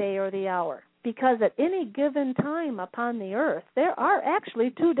know the day or the hour. Because at any given time upon the earth, there are actually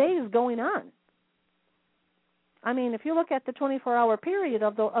 2 days going on. I mean, if you look at the 24-hour period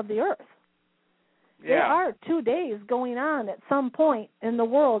of the earth, there are 2 days going on at some point in the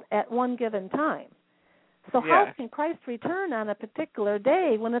world at one given time. So how can Christ return on a particular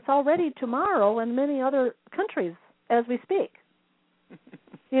day when it's already tomorrow in many other countries as we speak?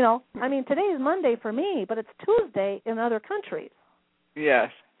 I mean, today is Monday for me, but it's Tuesday in other countries. Yes.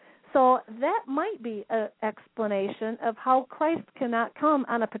 So that might be an explanation of how Christ cannot come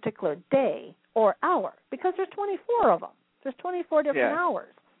on a particular day or hour, because there's 24 of them. There's 24 different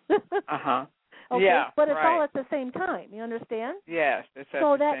hours. Okay, but it's all at the same time. You understand? Yes. It's at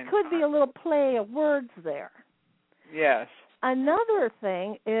so the that same could time. be a little play of words there. Yes. Another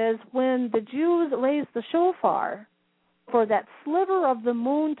thing is when the Jews raise the shofar for that sliver of the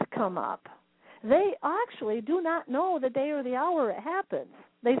moon to come up, they actually do not know the day or the hour it happens.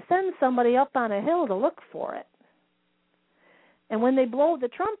 They send somebody up on a hill to look for it. And when they blow the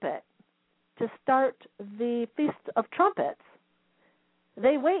trumpet to start the Feast of Trumpets,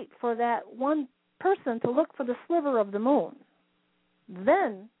 they wait for that one person to look for the sliver of the moon.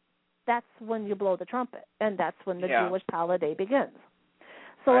 Then that's when you blow the trumpet, and that's when the Jewish holiday begins.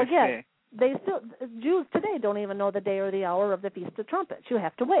 So again, Jews today don't even know the day or the hour of the Feast of Trumpets. You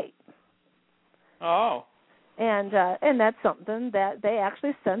have to wait. Oh. And that's something that they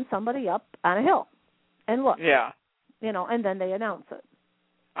actually send somebody up on a hill and look. Yeah. And then they announce it.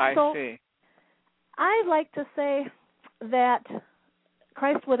 I see. I'd like to say that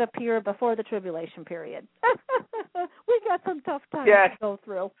Christ would appear before the tribulation period. We got some tough times to go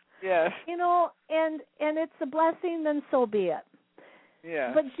through. Yes. And it's a blessing, then so be it.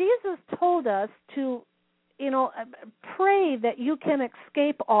 Yeah. But Jesus told us to, pray that you can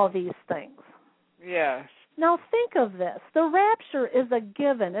escape all these things. Yes. Now think of this. The rapture is a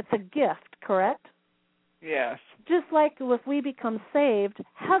given. It's a gift, correct? Yes. Just like if we become saved,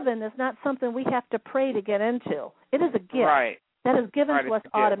 heaven is not something we have to pray to get into. It is a gift. Right. That is given to us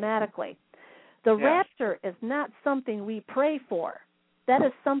gift. automatically. The rapture is not something we pray for. That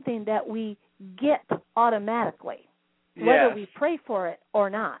is something that we get automatically, whether we pray for it or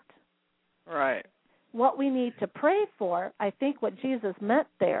not. Right. what we need to pray for, I think what Jesus meant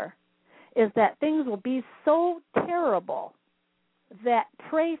there, is that things will be so terrible that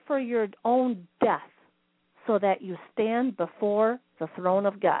pray for your own death so that you stand before the throne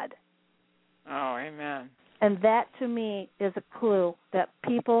of God. Oh, amen. And that, to me, is a clue that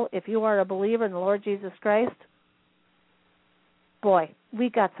people, if you are a believer in the Lord Jesus Christ, boy, we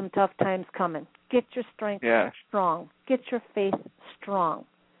got some tough times coming. Get your strength strong. Get your faith strong.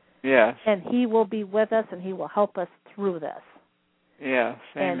 Yes. And He will be with us, and He will help us through this. Yes,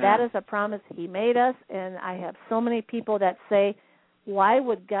 amen. And that is a promise He made us. And I have so many people that say, why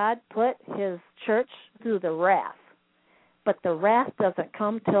would God put His church through the wrath? But the wrath doesn't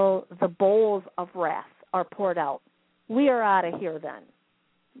come till the bowls of wrath are poured out. We are out of here then.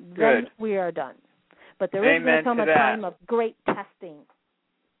 Good. Then we are done. But there is going to come a time of great testing.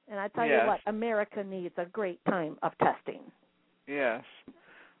 And I tell you what, America needs a great time of testing. Yes.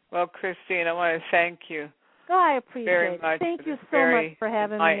 Well, Christine, I want to thank you. Oh, I appreciate very it. Much Thank you so much for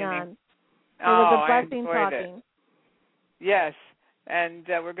having me on. It was a blessing talking. It. Yes, and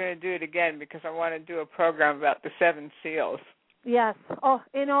we're going to do it again because I want to do a program about the 7 seals. Yes. Oh,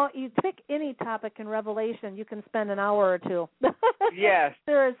 you pick any topic in Revelation, you can spend an hour or two. Yes.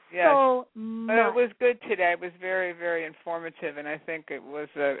 There's so much. But it was good today. It was very, very informative, and I think it was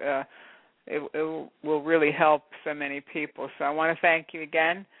it will really help so many people. So I want to thank you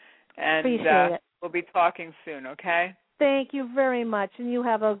again, and appreciate it. We'll be talking soon, okay? Thank you very much, and you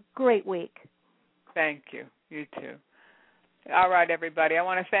have a great week. Thank you. You too. All right, everybody. I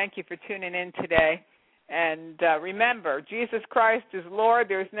want to thank you for tuning in today. And remember, Jesus Christ is Lord.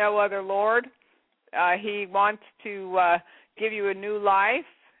 There's no other Lord. He wants to give you a new life.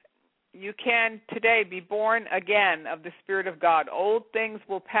 You can today be born again of the Spirit of God. Old things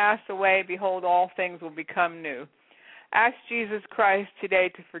will pass away. Behold, all things will become new. Ask Jesus Christ today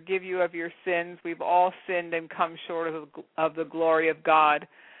to forgive you of your sins. We've all sinned and come short of the glory of God.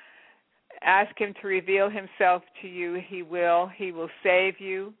 Ask Him to reveal Himself to you. He will. He will save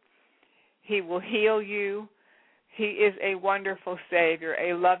you. He will heal you. He is a wonderful Savior,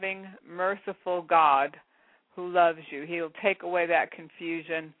 a loving, merciful God who loves you. He'll take away that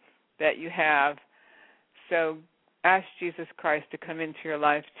confusion that you have. So ask Jesus Christ to come into your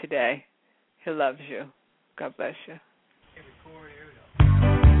life today. He loves you. God bless you.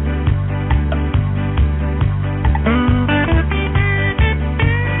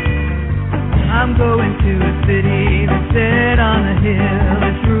 I'm going to a city that's set on a hill.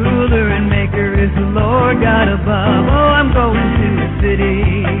 Its ruler and maker is the Lord God above. Oh, I'm going to a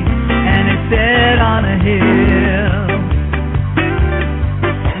city, and it's set on a hill.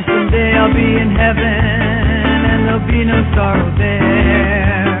 And someday I'll be in heaven, and there'll be no sorrow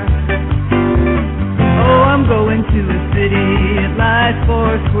there. Oh, I'm going to a city, it lies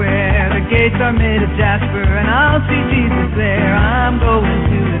 4 square. The gates are made of jasper, and I'll see Jesus there. I'm going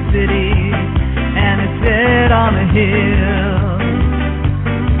to a city, and it's set on a hill.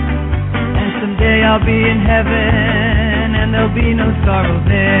 And someday I'll be in heaven, and there'll be no sorrow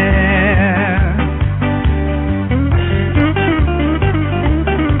there.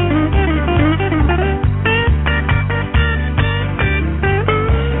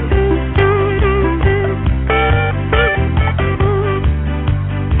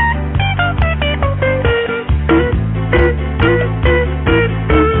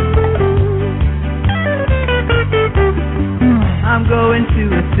 I'm going to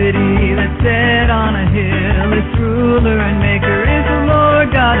a city that's set on a hill. Its ruler and maker is the Lord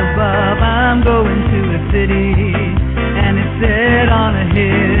God above. I'm going to a city, and it's set on a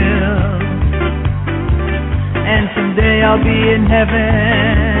hill. And someday I'll be in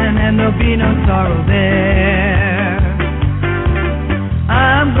heaven, and there'll be no sorrow there.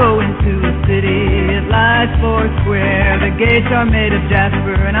 I'm going to a city, it lies 4 square. The gates are made of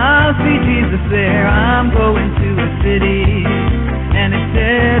jasper, and I'll see Jesus there. I'm going to a city, and it's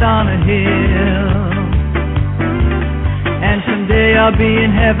set on a hill. And someday I'll be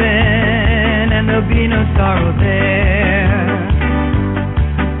in heaven, and there'll be no sorrow there.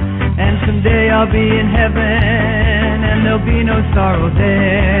 And someday I'll be in heaven, and there'll be no sorrow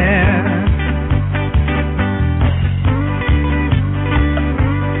there.